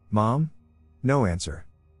 Mom?" No answer.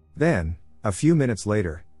 Then, a few minutes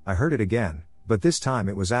later, I heard it again, but this time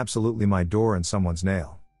it was absolutely my door and someone's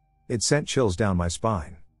nail. It sent chills down my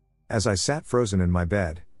spine. As I sat frozen in my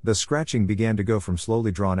bed, the scratching began to go from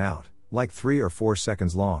slowly drawn out, like 3 or 4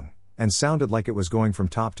 seconds long, and sounded like it was going from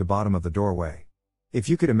top to bottom of the doorway. If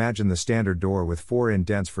you could imagine the standard door with 4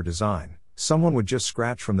 indents for design, someone would just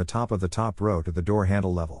scratch from the top of the top row to the door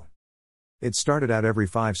handle level. It started out every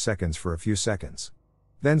 5 seconds for a few seconds.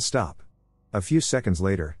 Then stop. A few seconds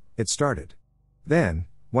later, it started. Then,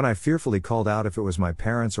 when I fearfully called out if it was my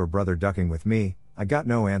parents or brother ducking with me, I got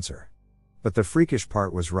no answer. But the freakish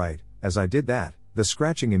part was right, as I did that, the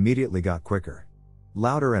scratching immediately got quicker.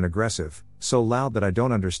 Louder and aggressive, so loud that I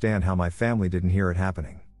don't understand how my family didn't hear it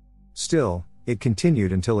happening. Still, it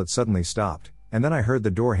continued until it suddenly stopped, and then I heard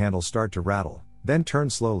the door handle start to rattle, then turn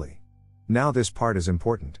slowly. Now this part is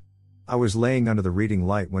important. I was laying under the reading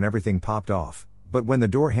light when everything popped off, but when the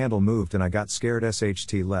door handle moved and I got scared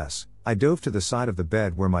less, I dove to the side of the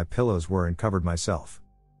bed where my pillows were and covered myself.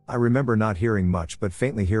 I remember not hearing much but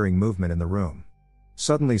faintly hearing movement in the room.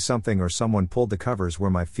 Suddenly something or someone pulled the covers where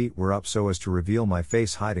my feet were up so as to reveal my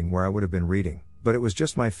face hiding where I would have been reading, but it was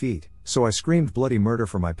just my feet, so I screamed bloody murder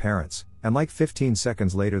for my parents, and like 15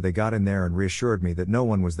 seconds later they got in there and reassured me that no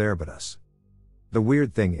one was there but us. The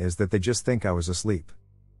weird thing is that they just think I was asleep.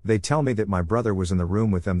 They tell me that my brother was in the room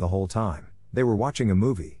with them the whole time. They were watching a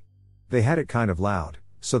movie. They had it kind of loud,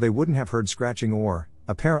 so they wouldn't have heard scratching or,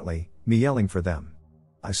 apparently, me yelling for them.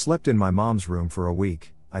 I slept in my mom's room for a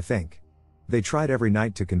week, I think. They tried every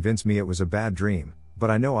night to convince me it was a bad dream,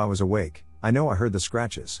 but I know I was awake, I know I heard the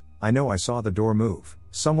scratches, I know I saw the door move,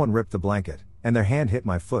 someone ripped the blanket, and their hand hit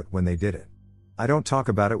my foot when they did it. I don't talk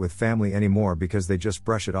about it with family anymore because they just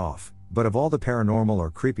brush it off, but of all the paranormal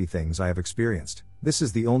or creepy things I have experienced, this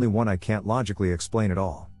is the only one I can't logically explain at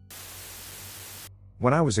all.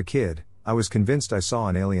 When I was a kid, I was convinced I saw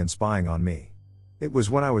an alien spying on me. It was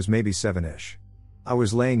when I was maybe 7-ish. I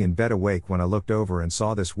was laying in bed awake when I looked over and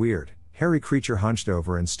saw this weird, hairy creature hunched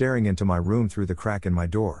over and staring into my room through the crack in my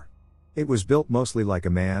door. It was built mostly like a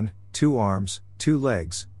man, 2 arms, 2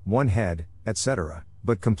 legs, 1 head, etc.,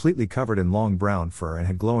 but completely covered in long brown fur and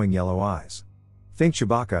had glowing yellow eyes. Think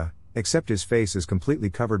Chewbacca, except his face is completely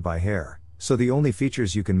covered by hair, so the only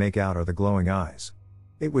features you can make out are the glowing eyes.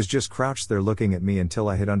 It was just crouched there looking at me until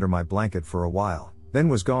I hid under my blanket for a while, then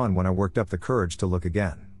was gone when I worked up the courage to look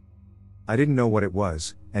again. I didn't know what it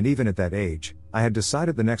was, and even at that age, I had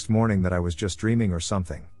decided the next morning that I was just dreaming or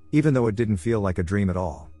something, even though it didn't feel like a dream at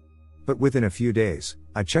all. But within a few days,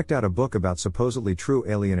 I checked out a book about supposedly true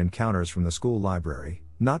alien encounters from the school library,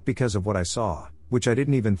 not because of what I saw, which I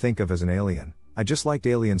didn't even think of as an alien. I just liked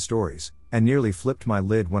alien stories, and nearly flipped my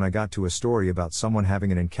lid when I got to a story about someone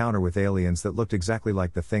having an encounter with aliens that looked exactly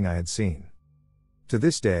like the thing I had seen. To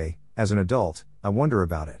this day, as an adult, I wonder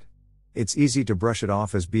about it. It's easy to brush it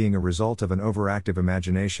off as being a result of an overactive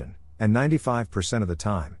imagination, and 95% of the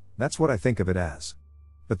time, that's what I think of it as.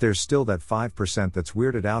 But there's still that 5% that's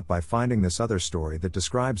weirded out by finding this other story that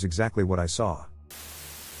describes exactly what I saw.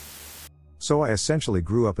 So I essentially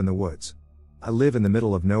grew up in the woods. I live in the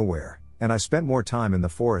middle of nowhere, and I spent more time in the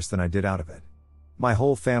forest than I did out of it. My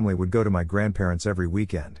whole family would go to my grandparents every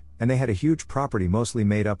weekend, and they had a huge property mostly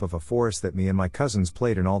made up of a forest that me and my cousins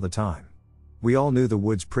played in all the time. We all knew the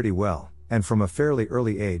woods pretty well, and from a fairly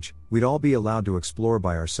early age, we'd all be allowed to explore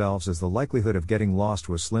by ourselves as the likelihood of getting lost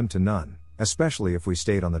was slim to none, especially if we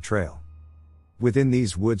stayed on the trail. Within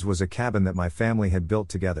these woods was a cabin that my family had built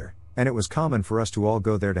together, and it was common for us to all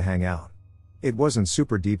go there to hang out. It wasn't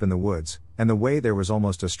super deep in the woods, and the way there was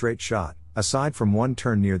almost a straight shot, aside from one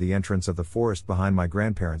turn near the entrance of the forest behind my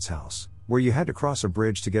grandparents' house, where you had to cross a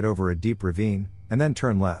bridge to get over a deep ravine, and then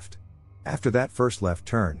turn left. After that first left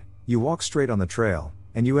turn, you walk straight on the trail,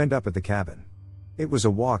 and you end up at the cabin. It was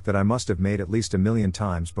a walk that I must have made at least 1,000,000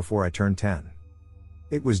 times before I turned 10.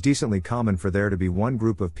 It was decently common for there to be one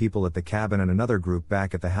group of people at the cabin and another group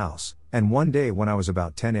back at the house, and one day when I was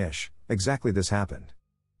about 10-ish, exactly this happened.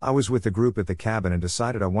 I was with the group at the cabin and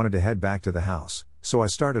decided I wanted to head back to the house, so I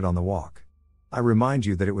started on the walk. I remind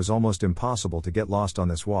you that it was almost impossible to get lost on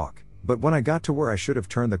this walk, but when I got to where I should have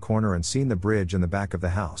turned the corner and seen the bridge in the back of the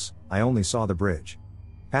house, I only saw the bridge.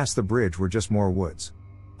 Past the bridge were just more woods.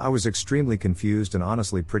 I was extremely confused and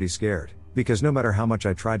honestly pretty scared, because no matter how much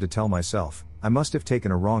I tried to tell myself, I must have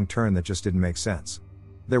taken a wrong turn that just didn't make sense.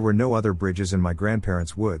 There were no other bridges in my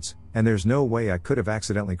grandparents' woods, and there's no way I could have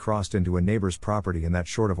accidentally crossed into a neighbor's property in that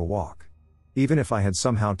short of a walk. Even if I had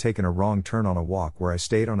somehow taken a wrong turn on a walk where I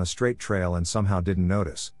stayed on a straight trail and somehow didn't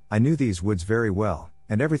notice, I knew these woods very well,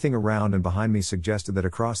 and everything around and behind me suggested that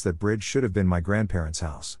across that bridge should have been my grandparents'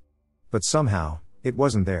 house. But somehow, it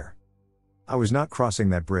wasn't there. I was not crossing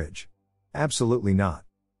that bridge. Absolutely not.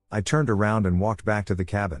 I turned around and walked back to the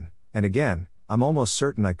cabin, and again, I'm almost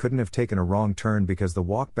certain I couldn't have taken a wrong turn because the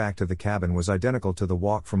walk back to the cabin was identical to the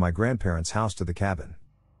walk from my grandparents' house to the cabin.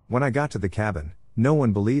 When I got to the cabin, no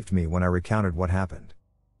one believed me when I recounted what happened.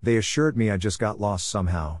 They assured me I just got lost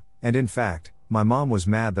somehow, and in fact, my mom was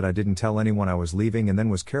mad that I didn't tell anyone I was leaving and then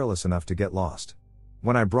was careless enough to get lost.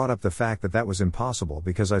 When I brought up the fact that that was impossible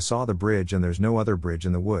because I saw the bridge and there's no other bridge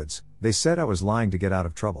in the woods, they said I was lying to get out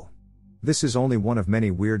of trouble. This is only one of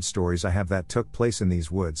many weird stories I have that took place in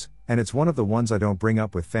these woods, and it's one of the ones I don't bring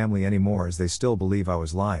up with family anymore as they still believe I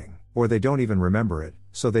was lying, or they don't even remember it,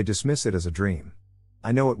 so they dismiss it as a dream.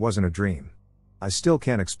 I know it wasn't a dream. I still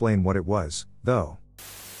can't explain what it was, though.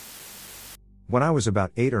 When I was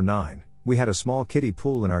about 8 or 9, we had a small kiddie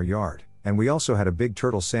pool in our yard, and we also had a big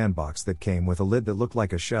turtle sandbox that came with a lid that looked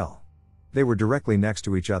like a shell. They were directly next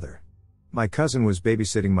to each other. My cousin was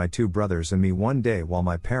babysitting my 2 brothers and me one day while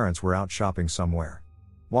my parents were out shopping somewhere.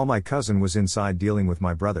 While my cousin was inside dealing with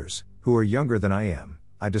my brothers, who are younger than I am,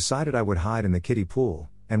 I decided I would hide in the kiddie pool,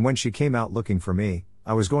 and when she came out looking for me,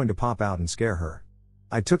 I was going to pop out and scare her.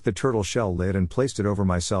 I took the turtle shell lid and placed it over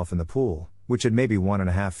myself in the pool, which had maybe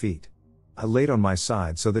 1.5 feet. I laid on my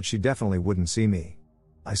side so that she definitely wouldn't see me.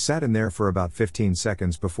 I sat in there for about 15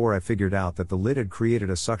 seconds before I figured out that the lid had created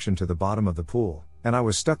a suction to the bottom of the pool, and I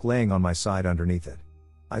was stuck laying on my side underneath it.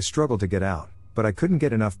 I struggled to get out, but I couldn't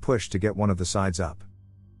get enough push to get one of the sides up.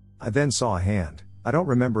 I then saw a hand, I don't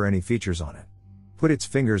remember any features on it, put its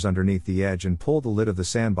fingers underneath the edge and pull the lid of the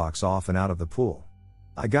sandbox off and out of the pool.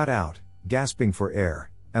 I got out, gasping for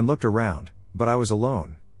air, and looked around, but I was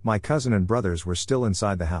alone. My cousin and brothers were still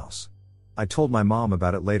inside the house. I told my mom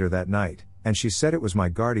about it later that night, and she said it was my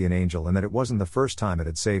guardian angel and that it wasn't the first time it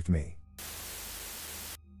had saved me.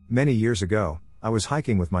 Many years ago, I was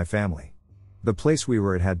hiking with my family. The place we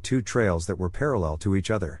were at had 2 trails that were parallel to each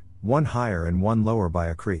other, one higher and one lower by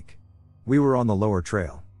a creek. We were on the lower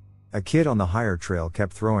trail. A kid on the higher trail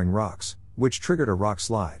kept throwing rocks, which triggered a rock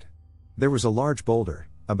slide. There was a large boulder,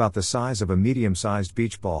 about the size of a medium-sized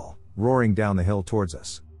beach ball, roaring down the hill towards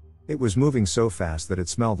us. It was moving so fast that it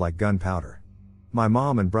smelled like gunpowder. My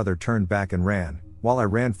mom and brother turned back and ran, while I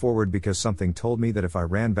ran forward because something told me that if I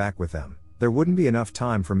ran back with them, there wouldn't be enough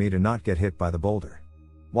time for me to not get hit by the boulder.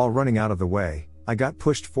 While running out of the way, I got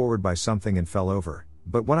pushed forward by something and fell over,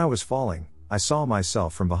 but when I was falling, I saw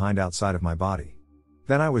myself from behind outside of my body.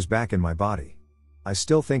 Then I was back in my body. I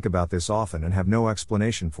still think about this often and have no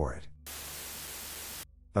explanation for it.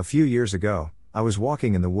 A few years ago, I was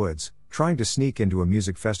walking in the woods, trying to sneak into a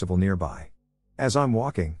music festival nearby. As I'm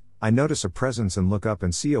walking, I notice a presence and look up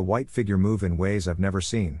and see a white figure move in ways I've never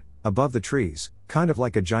seen, above the trees, kind of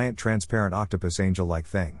like a giant transparent octopus angel-like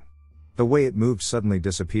thing. The way it moved suddenly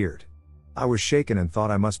disappeared. I was shaken and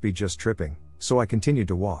thought I must be just tripping, so I continued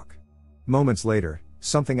to walk. Moments later,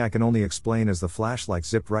 something I can only explain as the flashlight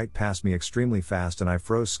zipped right past me extremely fast and I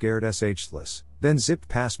froze scared SHless, then zipped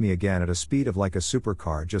past me again at a speed of like a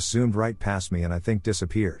supercar, just zoomed right past me and I think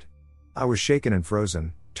disappeared. I was shaken and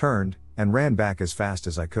frozen, turned, and ran back as fast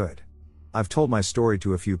as I could. I've told my story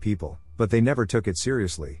to a few people, but they never took it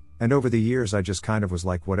seriously, and over the years I just kind of was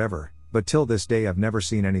like whatever, but till this day I've never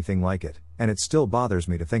seen anything like it, and it still bothers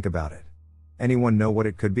me to think about it. Anyone know what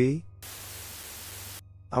it could be?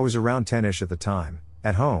 I was around 10ish at the time,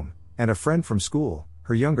 at home, and a friend from school,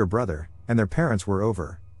 her younger brother, and their parents were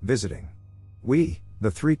over, visiting. We,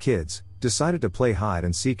 the 3 kids, decided to play hide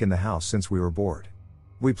and seek in the house since we were bored.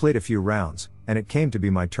 We played a few rounds, and it came to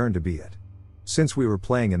be my turn to be it. Since we were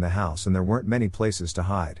playing in the house and there weren't many places to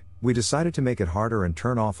hide, we decided to make it harder and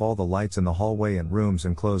turn off all the lights in the hallway and rooms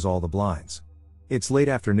and close all the blinds. It's late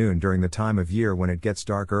afternoon during the time of year when it gets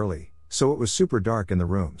dark early, so it was super dark in the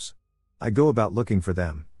rooms. I go about looking for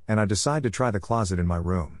them, and I decide to try the closet in my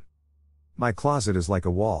room. My closet is like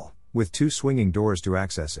a wall, with 2 swinging doors to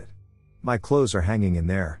access it. My clothes are hanging in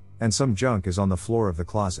there, and some junk is on the floor of the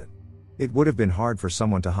closet. It would have been hard for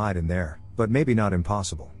someone to hide in there, but maybe not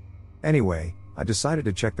impossible. Anyway, I decided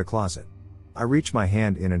to check the closet. I reach my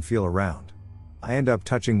hand in and feel around. I end up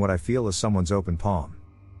touching what I feel is someone's open palm.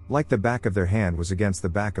 Like the back of their hand was against the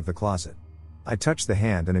back of the closet. I touch the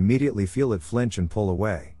hand and immediately feel it flinch and pull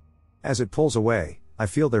away. As it pulls away, I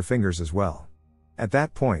feel their fingers as well. At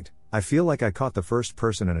that point, I feel like I caught the first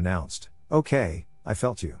person and announced, "Okay, I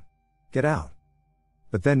felt you. Get out."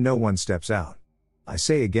 But then no one steps out. I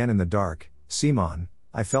say again in the dark, "Simon,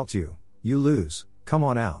 I felt you, you lose, come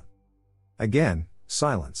on out." Again,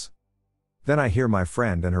 silence. Then I hear my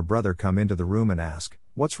friend and her brother come into the room and ask,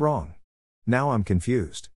 "What's wrong?" Now I'm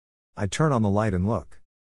confused. I turn on the light and look.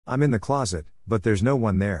 I'm in the closet, but there's no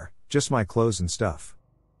one there, just my clothes and stuff.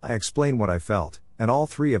 I explain what I felt, and all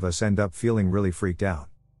 3 of us end up feeling really freaked out.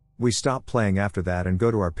 We stop playing after that and go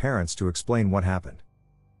to our parents to explain what happened.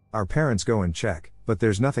 Our parents go and check, but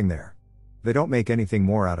there's nothing there. They don't make anything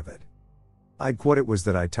more out of it. I'd quote it was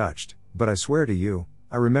that I touched, but I swear to you,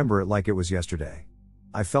 I remember it like it was yesterday.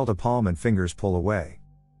 I felt a palm and fingers pull away.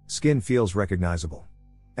 Skin feels recognizable.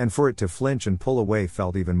 And for it to flinch and pull away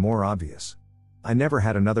felt even more obvious. I never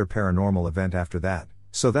had another paranormal event after that,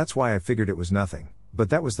 so that's why I figured it was nothing, but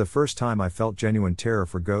that was the first time I felt genuine terror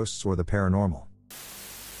for ghosts or the paranormal.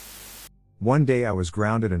 One day I was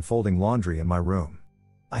grounded and folding laundry in my room.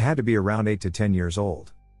 I had to be around 8 to 10 years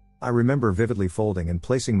old. I remember vividly folding and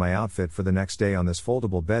placing my outfit for the next day on this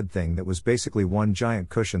foldable bed thing that was basically one giant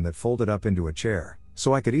cushion that folded up into a chair,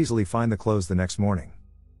 so I could easily find the clothes the next morning.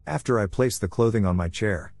 After I placed the clothing on my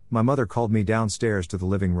chair, my mother called me downstairs to the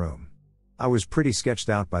living room. I was pretty sketched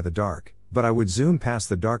out by the dark, but I would zoom past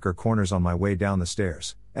the darker corners on my way down the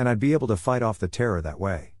stairs, and I'd be able to fight off the terror that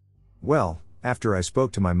way. Well, after I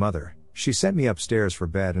spoke to my mother, she sent me upstairs for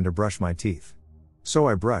bed and to brush my teeth. So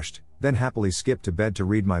I brushed, then happily skipped to bed to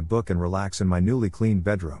read my book and relax in my newly cleaned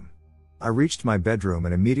bedroom. I reached my bedroom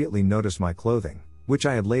and immediately noticed my clothing, which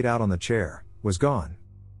I had laid out on the chair, was gone.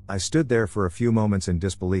 I stood there for a few moments in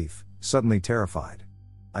disbelief, suddenly terrified.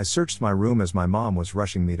 I searched my room as my mom was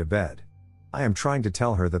rushing me to bed. I am trying to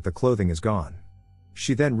tell her that the clothing is gone.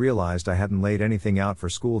 She then realized I hadn't laid anything out for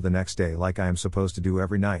school the next day like I am supposed to do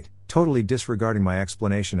every night, totally disregarding my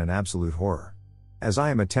explanation in absolute horror. As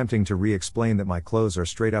I am attempting to re-explain that my clothes are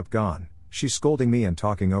straight up gone, she's scolding me and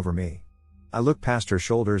talking over me. I look past her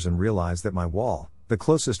shoulders and realize that my wall, the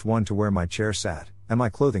closest one to where my chair sat, and my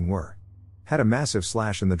clothing were, had a massive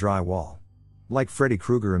slash in the drywall. Like Freddy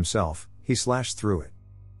Krueger himself, he slashed through it.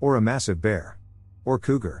 Or a massive bear. Or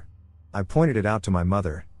cougar. I pointed it out to my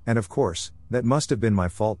mother, and of course, that must have been my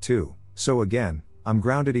fault too, so again, I'm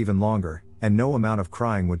grounded even longer, and no amount of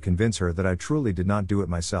crying would convince her that I truly did not do it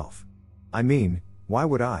myself. I mean, why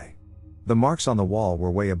would I? The marks on the wall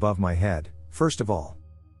were way above my head, first of all.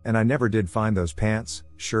 And I never did find those pants,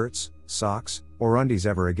 shirts, socks, or undies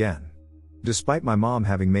ever again. Despite my mom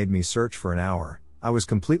having made me search for an hour, I was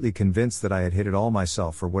completely convinced that I had hid it all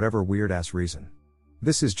myself for whatever weird-ass reason.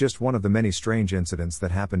 This is just one of the many strange incidents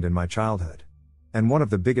that happened in my childhood. And one of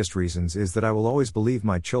the biggest reasons is that I will always believe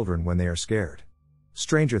my children when they are scared.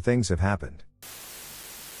 Stranger things have happened.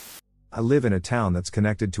 I live in a town that's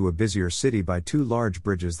connected to a busier city by two large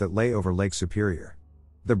bridges that lay over Lake Superior.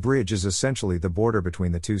 The bridge is essentially the border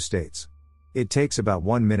between the two states. It takes about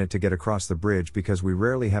 1 minute to get across the bridge because we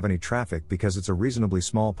rarely have any traffic because it's a reasonably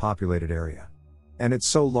small populated area. And it's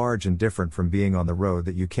so large and different from being on the road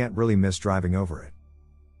that you can't really miss driving over it.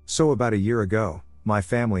 So about a year ago, my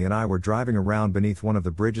family and I were driving around beneath one of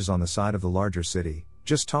the bridges on the side of the larger city,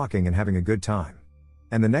 just talking and having a good time.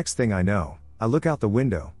 And the next thing I know, I look out the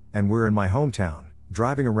window, and we're in my hometown,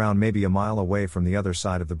 driving around maybe a mile away from the other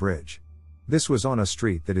side of the bridge. This was on a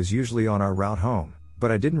street that is usually on our route home,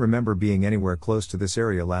 but I didn't remember being anywhere close to this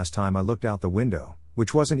area last time I looked out the window,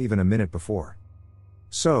 which wasn't even a minute before.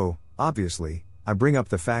 So, obviously, I bring up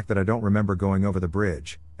the fact that I don't remember going over the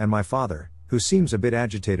bridge, and my father, who seems a bit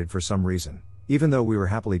agitated for some reason, even though we were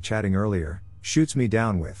happily chatting earlier, shoots me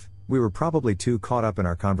down with, "We were probably too caught up in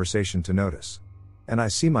our conversation to notice." And I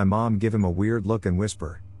see my mom give him a weird look and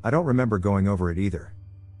whisper, "I don't remember going over it either."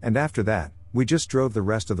 And after that, we just drove the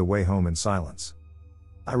rest of the way home in silence.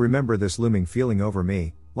 I remember this looming feeling over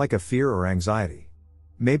me, like a fear or anxiety.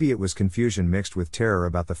 Maybe it was confusion mixed with terror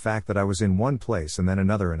about the fact that I was in one place and then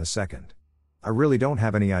another in a second. I really don't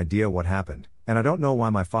have any idea what happened, and I don't know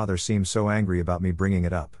why my father seemed so angry about me bringing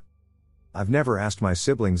it up. I've never asked my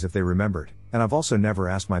siblings if they remembered, and I've also never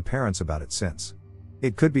asked my parents about it since.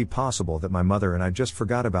 It could be possible that my mother and I just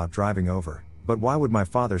forgot about driving over, but why would my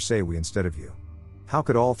father say we instead of you? How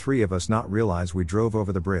could all three of us not realize we drove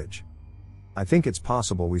over the bridge? I think it's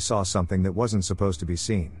possible we saw something that wasn't supposed to be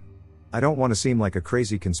seen. I don't want to seem like a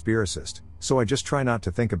crazy conspiracist, so I just try not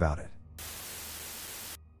to think about it.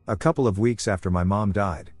 A couple of weeks after my mom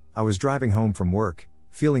died, I was driving home from work,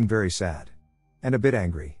 feeling very sad. And a bit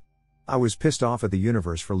angry. I was pissed off at the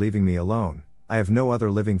universe for leaving me alone. I have no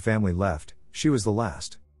other living family left, she was the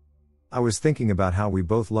last. I was thinking about how we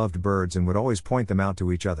both loved birds and would always point them out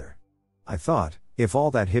to each other. I thought, if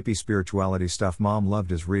all that hippie spirituality stuff mom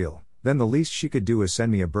loved is real, then the least she could do is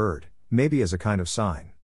send me a bird, maybe as a kind of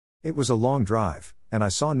sign. It was a long drive, and I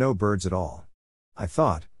saw no birds at all. I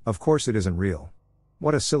thought, of course it isn't real.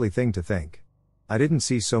 What a silly thing to think. I didn't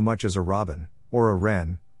see so much as a robin, or a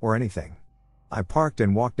wren, or anything. I parked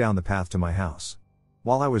and walked down the path to my house.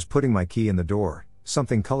 While I was putting my key in the door,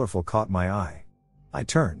 something colorful caught my eye. I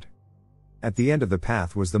turned. At the end of the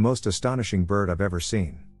path was the most astonishing bird I've ever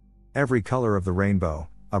seen. Every color of the rainbow,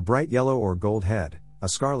 a bright yellow or gold head, a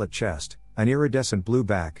scarlet chest, an iridescent blue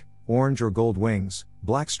back, orange or gold wings,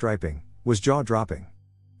 black striping, was jaw-dropping.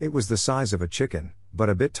 It was the size of a chicken, but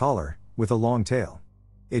a bit taller, with a long tail.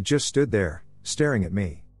 It just stood there, staring at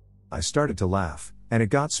me. I started to laugh, and it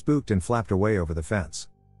got spooked and flapped away over the fence.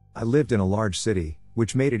 I lived in a large city,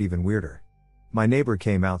 which made it even weirder. My neighbor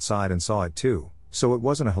came outside and saw it too, so it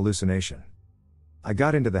wasn't a hallucination. I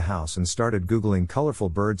got into the house and started Googling colorful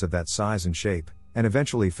birds of that size and shape, and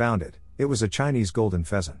eventually found it. It was a Chinese golden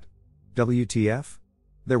pheasant. WTF?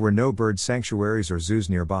 There were no bird sanctuaries or zoos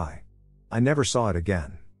nearby. I never saw it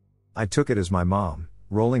again. I took it as my mom,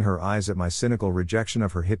 rolling her eyes at my cynical rejection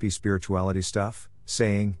of her hippie spirituality stuff,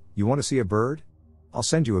 saying, "You want to see a bird? I'll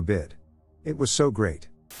send you a bid." It was so great.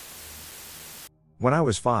 When I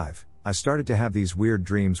was 5, I started to have these weird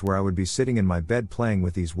dreams where I would be sitting in my bed playing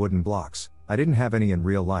with these wooden blocks. I didn't have any in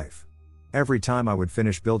real life. Every time I would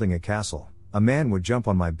finish building a castle, a man would jump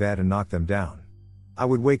on my bed and knock them down. I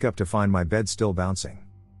would wake up to find my bed still bouncing.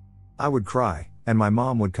 I would cry, and my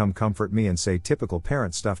mom would come comfort me and say typical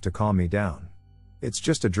parent stuff to calm me down. "It's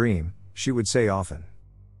just a dream," she would say often.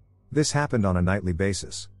 This happened on a nightly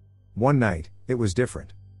basis. One night, it was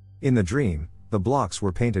different. In the dream, the blocks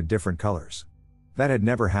were painted different colors. That had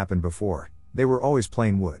never happened before, they were always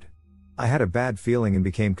plain wood. I had a bad feeling and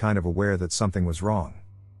became kind of aware that something was wrong.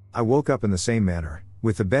 I woke up in the same manner,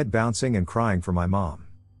 with the bed bouncing and crying for my mom.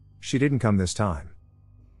 She didn't come this time.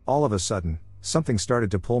 All of a sudden, something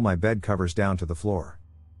started to pull my bed covers down to the floor.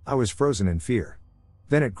 I was frozen in fear.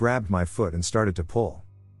 Then it grabbed my foot and started to pull.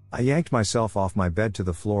 I yanked myself off my bed to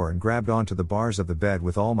the floor and grabbed onto the bars of the bed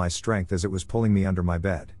with all my strength as it was pulling me under my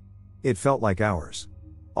bed. It felt like hours.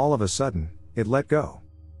 All of a sudden, it let go.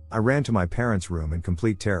 I ran to my parents' room in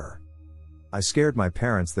complete terror. I scared my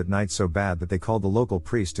parents that night so bad that they called the local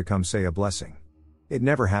priest to come say a blessing. It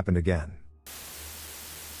never happened again.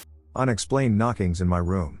 Unexplained knockings in my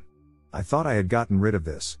room. I thought I had gotten rid of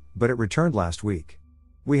this, but it returned last week.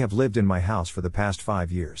 We have lived in my house for the past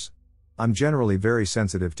 5 years. I'm generally very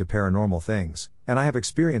sensitive to paranormal things, and I have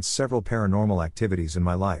experienced several paranormal activities in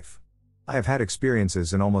my life. I have had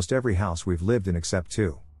experiences in almost every house we've lived in except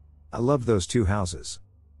 2. I love those 2 houses.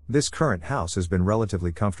 This current house has been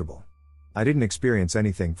relatively comfortable. I didn't experience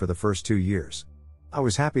anything for the first 2 years. I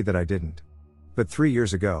was happy that I didn't. But 3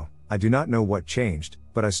 years ago, I do not know what changed,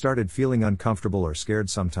 but I started feeling uncomfortable or scared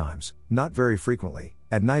sometimes, not very frequently,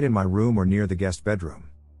 at night in my room or near the guest bedroom.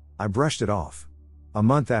 I brushed it off. A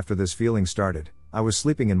month after this feeling started, I was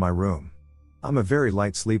sleeping in my room. I'm a very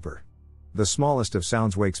light sleeper. The smallest of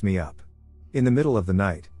sounds wakes me up. In the middle of the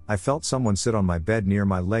night, I felt someone sit on my bed near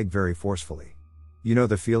my leg very forcefully. You know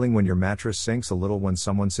the feeling when your mattress sinks a little when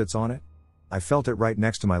someone sits on it? I felt it right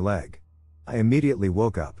next to my leg. I immediately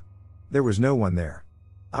woke up. There was no one there.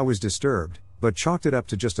 I was disturbed, but chalked it up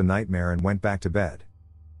to just a nightmare and went back to bed.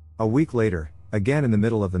 A week later, again in the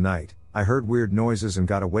middle of the night, I heard weird noises and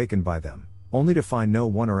got awakened by them, only to find no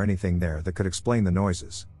one or anything there that could explain the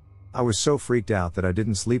noises. I was so freaked out that I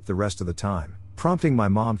didn't sleep the rest of the time, prompting my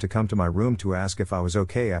mom to come to my room to ask if I was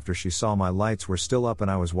okay after she saw my lights were still up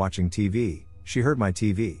and I was watching TV. She heard my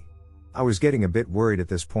TV. I was getting a bit worried at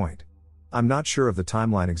this point. I'm not sure of the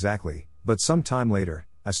timeline exactly, but some time later,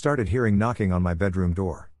 I started hearing knocking on my bedroom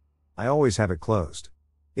door. I always have it closed.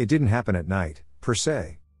 It didn't happen at night, per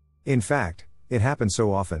se. In fact, it happened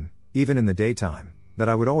so often, even in the daytime, that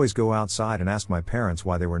I would always go outside and ask my parents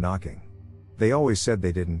why they were knocking. They always said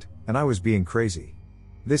they didn't, and I was being crazy.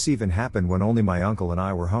 This even happened when only my uncle and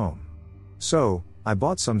I were home. So, I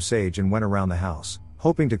bought some sage and went around the house,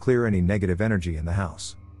 hoping to clear any negative energy in the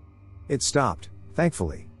house. It stopped,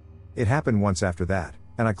 thankfully. It happened once after that,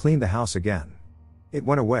 and I cleaned the house again. It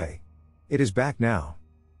went away. It is back now.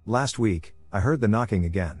 Last week, I heard the knocking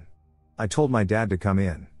again. I told my dad to come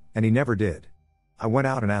in, and he never did. I went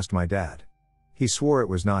out and asked my dad. He swore it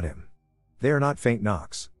was not him. They are not faint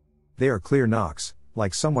knocks. They are clear knocks,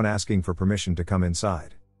 like someone asking for permission to come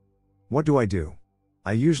inside. What do?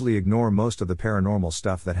 I usually ignore most of the paranormal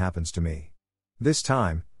stuff that happens to me. This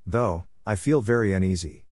time, though, I feel very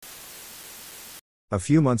uneasy. A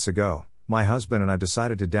few months ago, my husband and I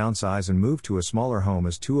decided to downsize and move to a smaller home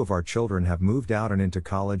as 2 of our children have moved out and into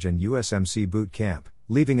college and USMC boot camp,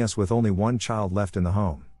 leaving us with only 1 child left in the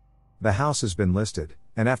home. The house has been listed,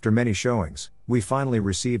 and after many showings, we finally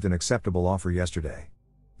received an acceptable offer yesterday.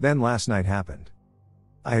 Then last night happened.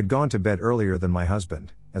 I had gone to bed earlier than my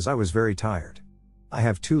husband, as I was very tired. I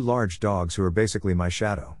have 2 large dogs who are basically my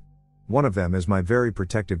shadow. One of them is my very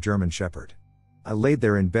protective German Shepherd. I laid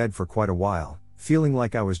there in bed for quite a while, feeling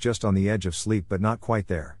like I was just on the edge of sleep but not quite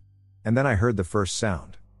there. And then I heard the first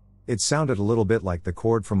sound. It sounded a little bit like the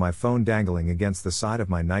cord from my phone dangling against the side of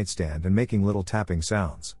my nightstand and making little tapping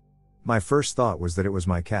sounds. My first thought was that it was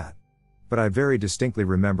my cat. But I very distinctly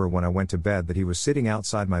remember when I went to bed that he was sitting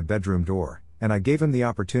outside my bedroom door, and I gave him the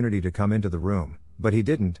opportunity to come into the room, but he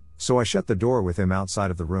didn't, so I shut the door with him outside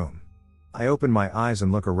of the room. I open my eyes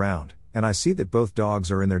and look around, and I see that both dogs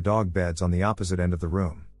are in their dog beds on the opposite end of the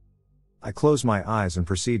room. I close my eyes and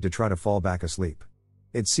proceed to try to fall back asleep.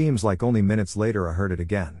 It seems like only minutes later I heard it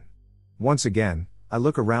again. Once again, I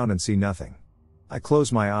look around and see nothing. I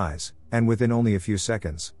close my eyes, and within only a few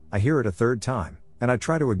seconds, I hear it a third time, and I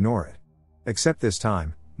try to ignore it. Except this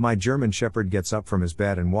time, my German Shepherd gets up from his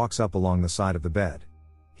bed and walks up along the side of the bed.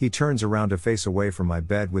 He turns around to face away from my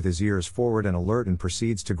bed with his ears forward and alert and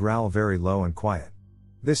proceeds to growl very low and quiet.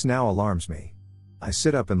 This now alarms me. I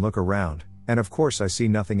sit up and look around, and of course I see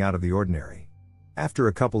nothing out of the ordinary. After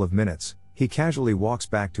a couple of minutes, he casually walks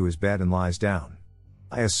back to his bed and lies down.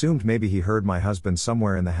 I assumed maybe he heard my husband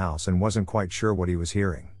somewhere in the house and wasn't quite sure what he was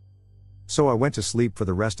hearing. So I went to sleep for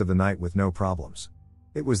the rest of the night with no problems.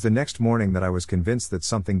 It was the next morning that I was convinced that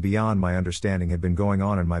something beyond my understanding had been going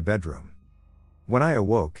on in my bedroom. When I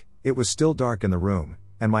awoke, it was still dark in the room,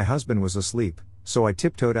 and my husband was asleep, so I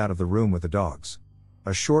tiptoed out of the room with the dogs.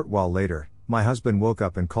 A short while later, my husband woke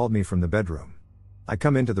up and called me from the bedroom. I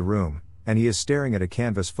come into the room, and he is staring at a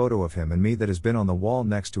canvas photo of him and me that has been on the wall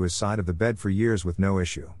next to his side of the bed for years with no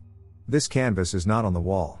issue. This canvas is not on the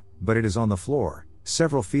wall, but it is on the floor,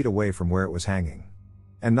 several feet away from where it was hanging.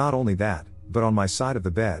 And not only that, but on my side of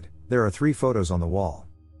the bed, there are 3 photos on the wall.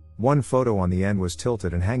 One photo on the end was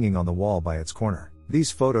tilted and hanging on the wall by its corner.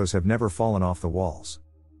 These photos have never fallen off the walls.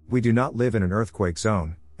 We do not live in an earthquake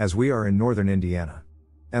zone, as we are in northern Indiana.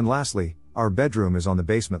 And lastly, our bedroom is on the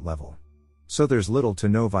basement level. So there's little to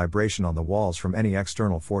no vibration on the walls from any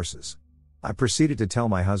external forces. I proceeded to tell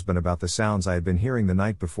my husband about the sounds I had been hearing the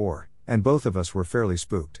night before, and both of us were fairly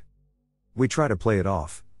spooked. We try to play it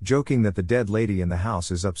off, joking that the dead lady in the house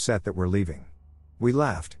is upset that we're leaving. We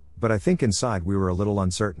laughed, but I think inside we were a little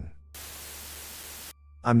uncertain.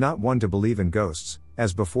 I'm not one to believe in ghosts,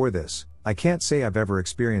 as before this, I can't say I've ever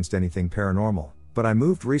experienced anything paranormal, but I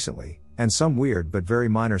moved recently, and some weird but very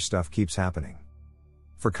minor stuff keeps happening.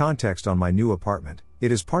 For context on my new apartment,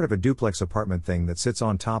 it is part of a duplex apartment thing that sits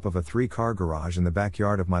on top of a 3-car garage in the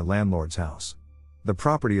backyard of my landlord's house. The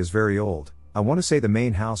property is very old. I want to say the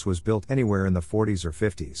main house was built anywhere in the 40s or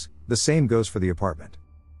 50s, the same goes for the apartment.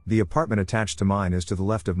 The apartment attached to mine is to the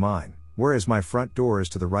left of mine, whereas my front door is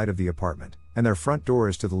to the right of the apartment, and their front door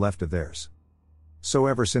is to the left of theirs. So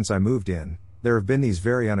ever since I moved in, there have been these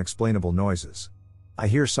very unexplainable noises. I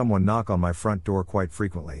hear someone knock on my front door quite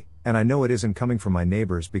frequently, and I know it isn't coming from my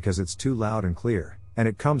neighbors because it's too loud and clear, and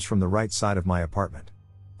it comes from the right side of my apartment.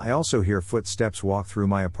 I also hear footsteps walk through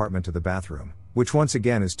my apartment to the bathroom, which once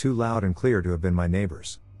again is too loud and clear to have been my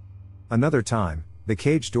neighbors. Another time, the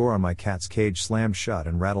cage door on my cat's cage slammed shut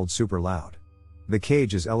and rattled super loud. The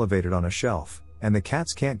cage is elevated on a shelf, and the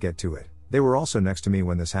cats can't get to it. They were also next to me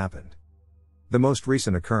when this happened. The most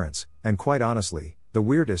recent occurrence, and quite honestly, the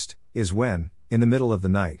weirdest, is when, in the middle of the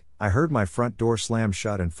night, I heard my front door slam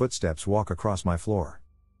shut and footsteps walk across my floor.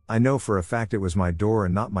 I know for a fact it was my door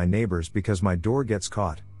and not my neighbor's because my door gets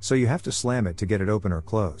caught, so you have to slam it to get it open or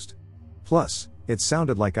closed. Plus, it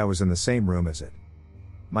sounded like I was in the same room as it.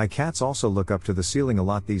 My cats also look up to the ceiling a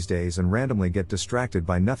lot these days and randomly get distracted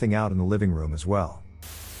by nothing out in the living room as well.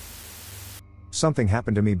 Something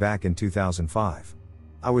happened to me back in 2005.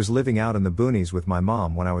 I was living out in the boonies with my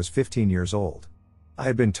mom when I was 15 years old. I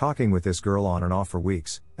had been talking with this girl on and off for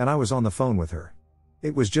weeks, and I was on the phone with her.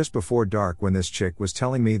 It was just before dark when this chick was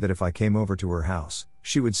telling me that if I came over to her house,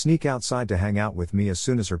 she would sneak outside to hang out with me as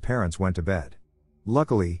soon as her parents went to bed.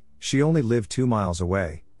 Luckily, she only lived 2 miles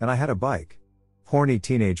away, and I had a bike. Horny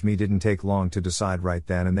teenage me didn't take long to decide right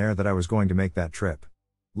then and there that I was going to make that trip.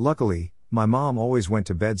 Luckily, my mom always went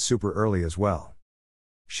to bed super early as well.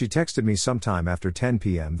 She texted me sometime after 10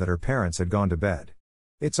 p.m. that her parents had gone to bed.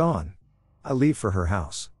 It's on. I leave for her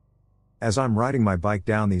house. As I'm riding my bike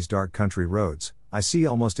down these dark country roads, I see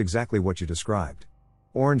almost exactly what you described.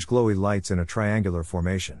 Orange glowy lights in a triangular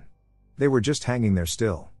formation. They were just hanging there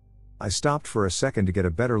still. I stopped for a second to get a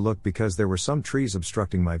better look because there were some trees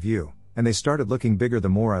obstructing my view, and they started looking bigger the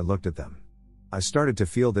more I looked at them. I started to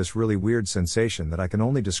feel this really weird sensation that I can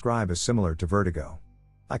only describe as similar to vertigo.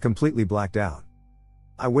 I completely blacked out.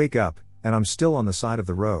 I wake up, and I'm still on the side of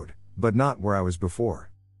the road, but not where I was before.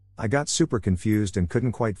 I got super confused and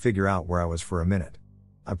couldn't quite figure out where I was for a minute.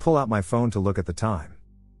 I pull out my phone to look at the time.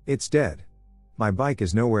 It's dead. My bike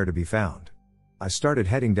is nowhere to be found. I started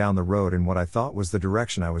heading down the road in what I thought was the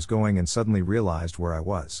direction I was going and suddenly realized where I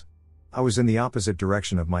was. I was in the opposite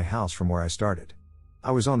direction of my house from where I started.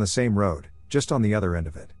 I was on the same road, just on the other end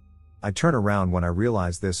of it. I turn around when I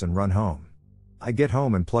realize this and run home. I get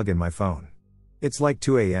home and plug in my phone. It's like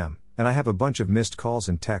 2 a.m., and I have a bunch of missed calls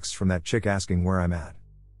and texts from that chick asking where I'm at.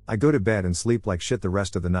 I go to bed and sleep like shit the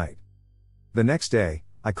rest of the night. The next day,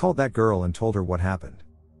 I called that girl and told her what happened.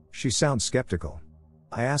 She sounds skeptical.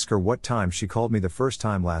 I asked her what time she called me the first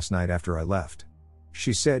time last night after I left.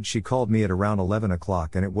 She said she called me at around 11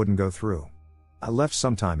 o'clock and it wouldn't go through. I left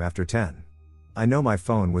sometime after 10. I know my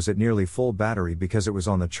phone was at nearly full battery because it was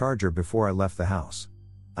on the charger before I left the house.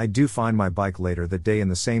 I do find my bike later that day in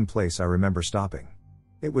the same place I remember stopping.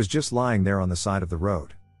 It was just lying there on the side of the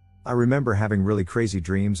road. I remember having really crazy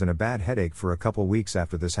dreams and a bad headache for a couple weeks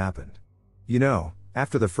after this happened. You know,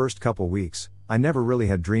 after the first couple weeks, I never really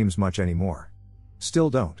had dreams much anymore.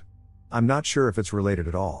 Still don't. I'm not sure if it's related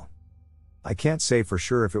at all. I can't say for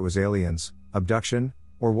sure if it was aliens, abduction,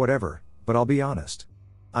 or whatever, but I'll be honest.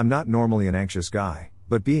 I'm not normally an anxious guy,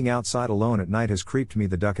 but being outside alone at night has creeped me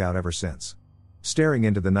the duck out ever since. Staring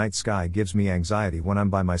into the night sky gives me anxiety when I'm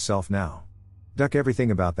by myself now. Duck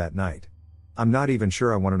everything about that night. I'm not even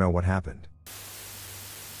sure I want to know what happened.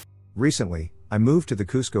 Recently, I moved to the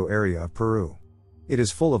Cusco area of Peru. It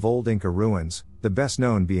is full of old Inca ruins, the best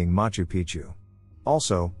known being Machu Picchu.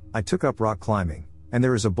 Also, I took up rock climbing, and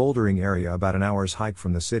there is a bouldering area about an hour's hike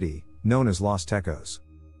from the city, known as Los Tecos.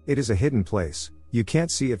 It is a hidden place, you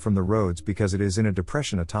can't see it from the roads because it is in a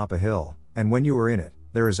depression atop a hill, and when you are in it,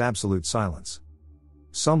 there is absolute silence.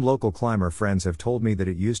 Some local climber friends have told me that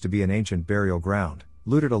it used to be an ancient burial ground,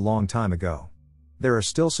 looted a long time ago. There are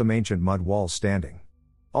still some ancient mud walls standing.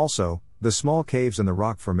 Also, the small caves and the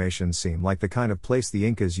rock formations seem like the kind of place the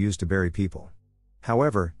Incas used to bury people.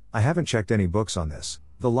 However, I haven't checked any books on this.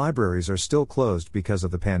 The libraries are still closed because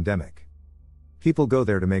of the pandemic. People go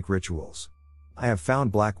there to make rituals. I have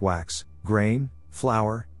found black wax, grain,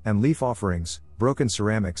 flour, and leaf offerings, broken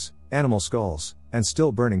ceramics, animal skulls, and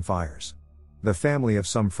still burning fires. The family of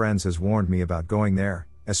some friends has warned me about going there,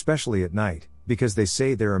 especially at night, because they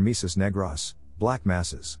say there are mesas negras, black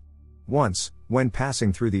masses. Once, when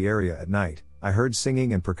passing through the area at night, I heard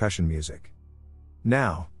singing and percussion music.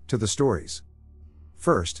 Now, to the stories.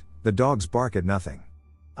 First, the dogs bark at nothing.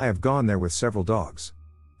 I have gone there with several dogs.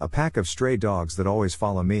 A pack of stray dogs that always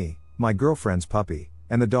follow me, my girlfriend's puppy,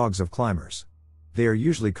 and the dogs of climbers. They are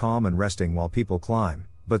usually calm and resting while people climb,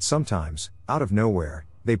 but sometimes, out of nowhere,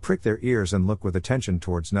 they prick their ears and look with attention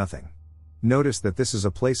towards nothing. Notice that this is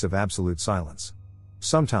a place of absolute silence.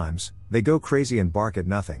 Sometimes, they go crazy and bark at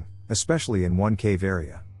nothing, especially in one cave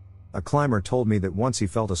area. A climber told me that once he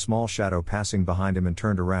felt a small shadow passing behind him and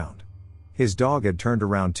turned around. His dog had turned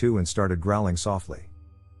around too and started growling softly.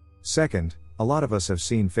 Second, a lot of us have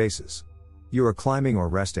seen faces. You are climbing or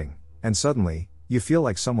resting, and suddenly, you feel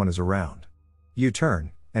like someone is around. You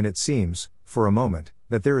turn, and it seems, for a moment,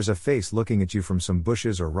 that there is a face looking at you from some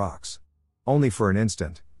bushes or rocks. Only for an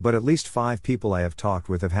instant, but at least 5 people I have talked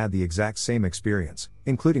with have had the exact same experience,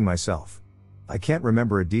 including myself. I can't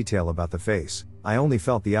remember a detail about the face, I only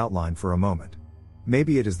felt the outline for a moment.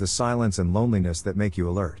 Maybe it is the silence and loneliness that make you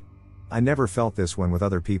alert. I never felt this when with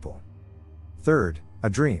other people. Third, a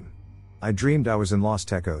dream. I dreamed I was in Los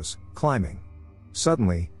Tecos, climbing.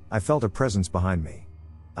 Suddenly, I felt a presence behind me.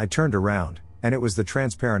 I turned around, and it was the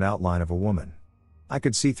transparent outline of a woman. I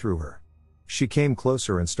could see through her. She came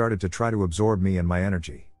closer and started to try to absorb me and my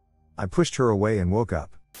energy. I pushed her away and woke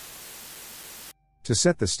up. To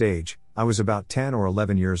set the stage, I was about 10 or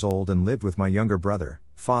 11 years old and lived with my younger brother,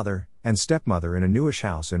 father, and stepmother in a newish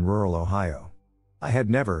house in rural Ohio. I had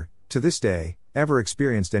never, to this day, ever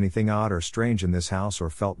experienced anything odd or strange in this house or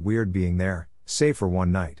felt weird being there, save for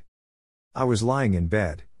one night. I was lying in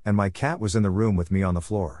bed, and my cat was in the room with me on the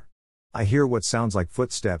floor. I hear what sounds like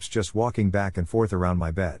footsteps just walking back and forth around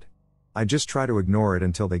my bed. I just try to ignore it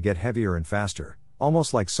until they get heavier and faster,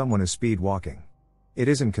 almost like someone is speed walking. It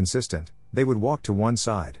isn't consistent, they would walk to one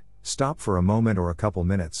side, stop for a moment or a couple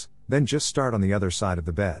minutes, then just start on the other side of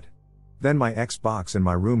the bed. Then my Xbox in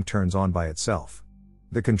my room turns on by itself.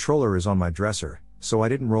 The controller is on my dresser, so I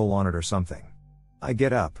didn't roll on it or something. I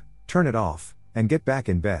get up, turn it off, and get back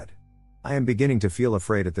in bed. I am beginning to feel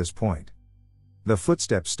afraid at this point. The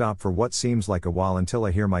footsteps stop for what seems like a while until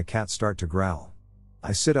I hear my cat start to growl.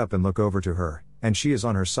 I sit up and look over to her, and she is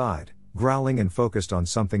on her side, growling and focused on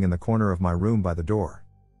something in the corner of my room by the door.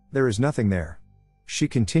 There is nothing there. She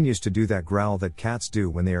continues to do that growl that cats do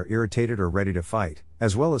when they are irritated or ready to fight,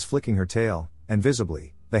 as well as flicking her tail, and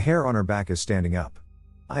visibly, the hair on her back is standing up.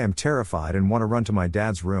 I am terrified and want to run to my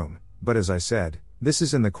dad's room, but as I said, this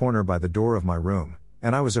is in the corner by the door of my room,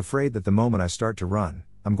 and I was afraid that the moment I start to run,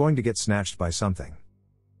 I'm going to get snatched by something.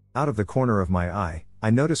 Out of the corner of my eye, I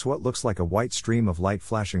notice what looks like a white stream of light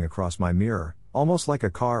flashing across my mirror, almost like a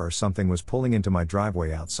car or something was pulling into my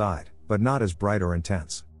driveway outside, but not as bright or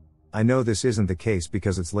intense. I know this isn't the case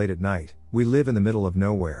because it's late at night, we live in the middle of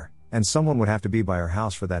nowhere, and someone would have to be by our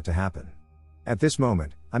house for that to happen. At this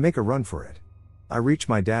moment, I make a run for it. I reach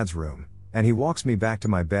my dad's room, and he walks me back to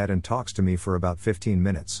my bed and talks to me for about 15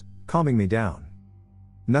 minutes, calming me down.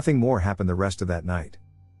 Nothing more happened the rest of that night.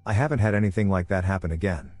 I haven't had anything like that happen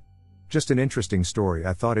again. Just an interesting story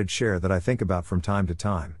I thought I'd share that I think about from time to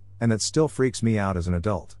time, and that still freaks me out as an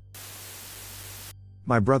adult.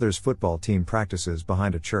 My brother's football team practices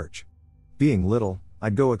behind a church. Being little,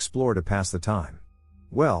 I'd go explore to pass the time.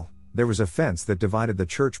 Well, there was a fence that divided the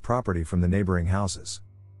church property from the neighboring houses.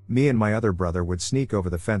 Me and my other brother would sneak over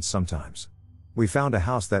the fence sometimes. We found a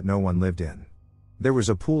house that no one lived in. There was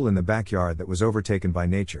a pool in the backyard that was overtaken by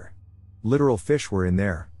nature. Literal fish were in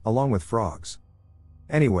there, along with frogs.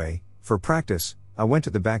 Anyway, for practice, I went to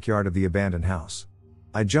the backyard of the abandoned house.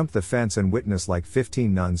 I jumped the fence and witnessed like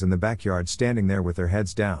 15 nuns in the backyard standing there with their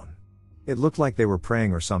heads down. It looked like they were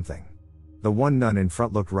praying or something. The one nun in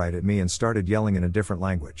front looked right at me and started yelling in a different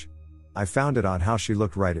language. I found it odd how she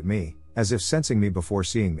looked right at me, as if sensing me before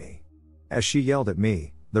seeing me. As she yelled at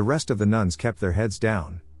me, the rest of the nuns kept their heads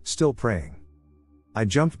down, still praying. I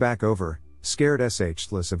jumped back over, scared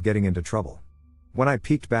shitless of getting into trouble. When I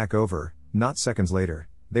peeked back over, not seconds later,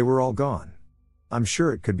 they were all gone. I'm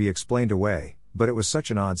sure it could be explained away, but it was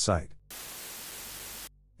such an odd sight.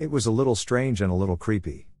 It was a little strange and a little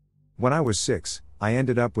creepy. When I was 6, I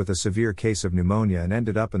ended up with a severe case of pneumonia and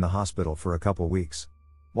ended up in the hospital for a couple weeks.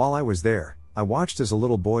 While I was there, I watched as a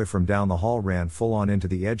little boy from down the hall ran full on into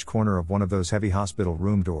the edge corner of one of those heavy hospital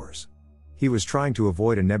room doors. He was trying to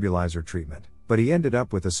avoid a nebulizer treatment, but he ended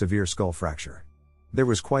up with a severe skull fracture. There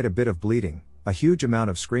was quite a bit of bleeding, a huge amount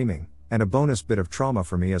of screaming, and a bonus bit of trauma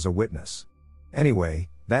for me as a witness. Anyway,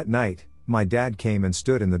 that night, my dad came and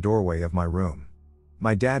stood in the doorway of my room.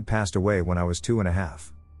 My dad passed away when I was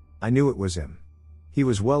 2.5. I knew it was him. He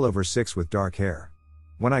was well over 6 with dark hair.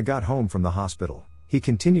 When I got home from the hospital, he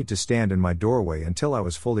continued to stand in my doorway until I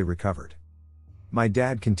was fully recovered. My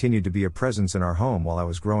dad continued to be a presence in our home while I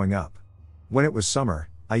was growing up. When it was summer,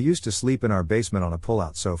 I used to sleep in our basement on a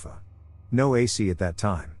pull-out sofa. No AC at that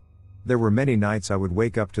time. There were many nights I would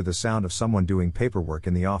wake up to the sound of someone doing paperwork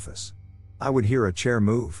in the office. I would hear a chair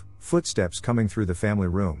move, footsteps coming through the family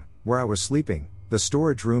room, where I was sleeping, the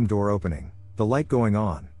storage room door opening, the light going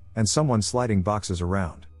on, and someone sliding boxes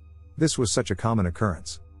around. This was such a common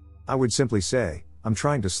occurrence. I would simply say, "I'm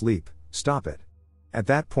trying to sleep, stop it." At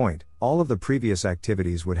that point, all of the previous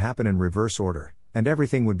activities would happen in reverse order, and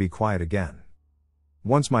everything would be quiet again.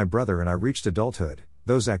 Once my brother and I reached adulthood,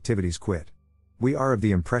 those activities quit. We are of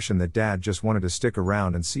the impression that Dad just wanted to stick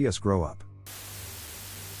around and see us grow up.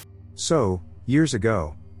 So, years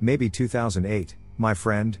ago, maybe 2008, my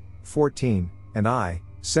friend, 14, and I,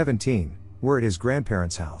 17, were at his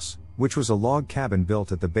grandparents' house, which was a log cabin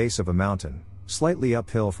built at the base of a mountain, slightly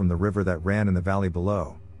uphill from the river that ran in the valley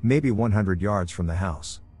below, maybe 100 yards from the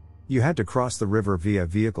house. You had to cross the river via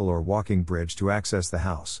vehicle or walking bridge to access the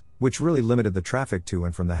house, which really limited the traffic to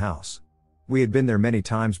and from the house. We had been there many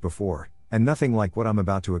times before, and nothing like what I'm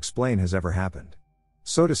about to explain has ever happened.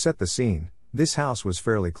 So to set the scene, this house was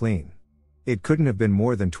fairly clean. It couldn't have been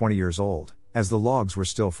more than 20 years old, as the logs were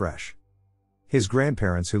still fresh. His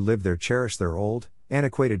grandparents who lived there cherished their old,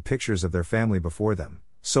 antiquated pictures of their family before them,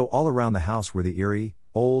 so all around the house were the eerie,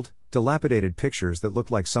 old, dilapidated pictures that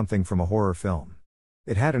looked like something from a horror film.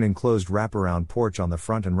 It had an enclosed wraparound porch on the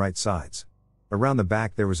front and right sides. Around the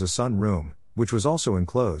back there was a sun room, which was also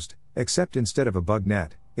enclosed, except instead of a bug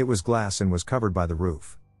net, it was glass and was covered by the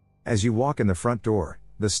roof. As you walk in the front door,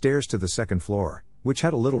 the stairs to the second floor, which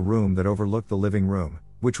had a little room that overlooked the living room,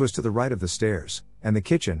 which was to the right of the stairs, and the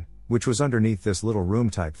kitchen, which was underneath this little room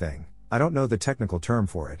type thing, I don't know the technical term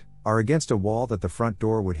for it, are against a wall that the front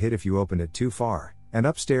door would hit if you opened it too far, and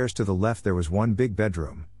upstairs to the left there was one big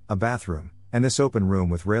bedroom, a bathroom, and this open room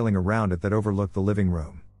with railing around it that overlooked the living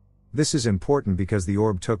room. This is important because the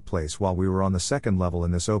orb took place while we were on the second level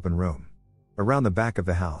in this open room. Around the back of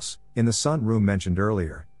the house, in the sun room mentioned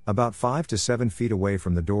earlier, about 5 to 7 feet away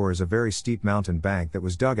from the door is a very steep mountain bank that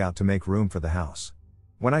was dug out to make room for the house.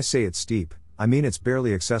 When I say it's steep, I mean it's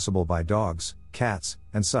barely accessible by dogs, cats,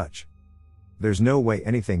 and such. There's no way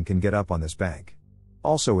anything can get up on this bank.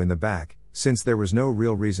 Also in the back, since there was no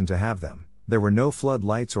real reason to have them, there were no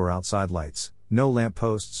floodlights or outside lights, no lamp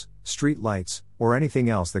posts, street lights, or anything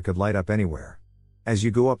else that could light up anywhere. As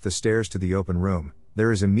you go up the stairs to the open room,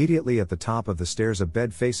 there is immediately at the top of the stairs a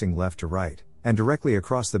bed facing left to right, and directly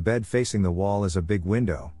across the bed facing the wall is a big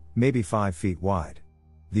window, maybe 5 feet wide.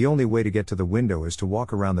 The only way to get to the window is to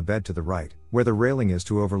walk around the bed to the right, where the railing is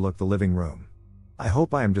to overlook the living room. I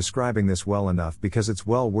hope I am describing this well enough because it's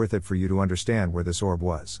well worth it for you to understand where this orb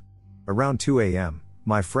was. Around 2 a.m.,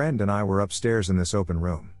 my friend and I were upstairs in this open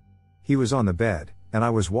room. He was on the bed, and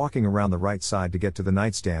I was walking around the right side to get to the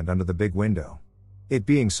nightstand under the big window. It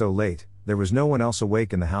being so late, there was no one else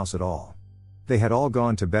awake in the house at all. They had all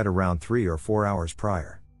gone to bed around 3 or 4 hours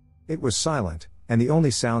prior. It was silent, and the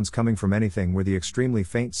only sounds coming from anything were the extremely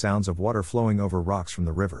faint sounds of water flowing over rocks from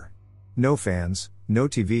the river. No fans, no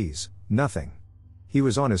TVs, nothing. He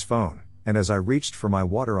was on his phone, and as I reached for my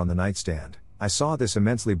water on the nightstand, I saw this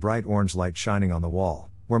immensely bright orange light shining on the wall,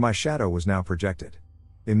 where my shadow was now projected.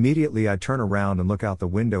 Immediately I turn around and look out the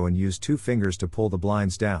window and use 2 fingers to pull the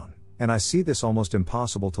blinds down, and I see this almost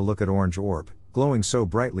impossible to look at orange orb, glowing so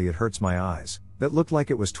brightly it hurts my eyes, that looked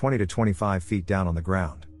like it was 20 to 25 feet down on the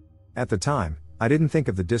ground. At the time, I didn't think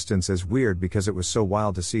of the distance as weird because it was so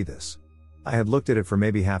wild to see this. I had looked at it for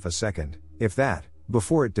maybe half a second, if that,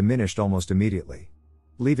 before it diminished almost immediately,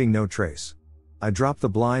 leaving no trace. I dropped the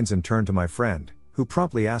blinds and turned to my friend, who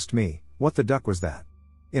promptly asked me, "What the duck was that?"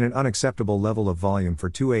 In an unacceptable level of volume for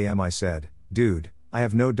 2 a.m. I said, "Dude, I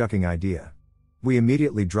have no ducking idea." We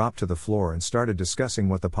immediately dropped to the floor and started discussing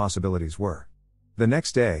what the possibilities were. The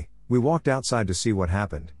next day, we walked outside to see what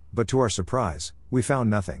happened, but to our surprise, we found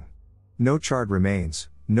nothing. No charred remains,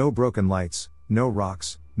 no broken lights, no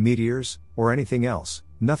rocks, meteors, or anything else.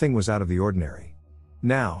 Nothing was out of the ordinary.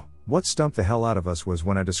 Now, what stumped the hell out of us was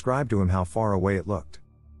when I described to him how far away it looked.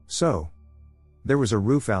 So, there was a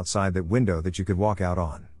roof outside that window that you could walk out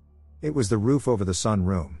on. It was the roof over the sun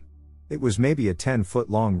room. It was maybe a 10-foot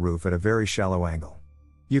long roof at a very shallow angle.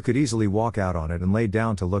 You could easily walk out on it and lay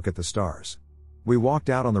down to look at the stars. We walked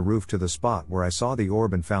out on the roof to the spot where I saw the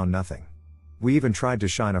orb and found nothing. We even tried to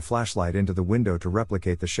shine a flashlight into the window to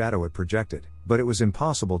replicate the shadow it projected, but it was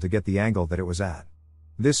impossible to get the angle that it was at.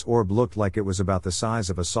 This orb looked like it was about the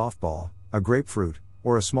size of a softball, a grapefruit,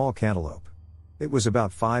 or a small cantaloupe. It was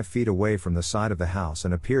about 5 feet away from the side of the house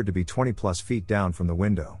and appeared to be 20 plus feet down from the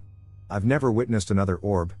window. I've never witnessed another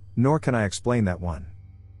orb, nor can I explain that one.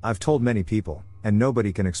 I've told many people, and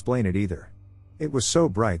nobody can explain it either. It was so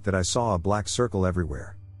bright that I saw a black circle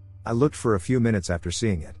everywhere. I looked for a few minutes after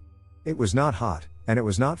seeing it. It was not hot, and it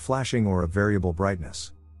was not flashing or of variable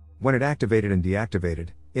brightness. When it activated and deactivated,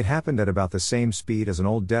 it happened at about the same speed as an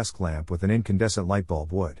old desk lamp with an incandescent light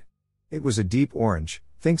bulb would. It was a deep orange,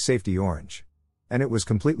 think safety orange. And it was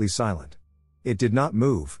completely silent. It did not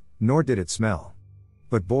move, nor did it smell.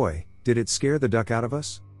 But boy, did it scare the duck out of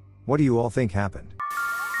us? What do you all think happened?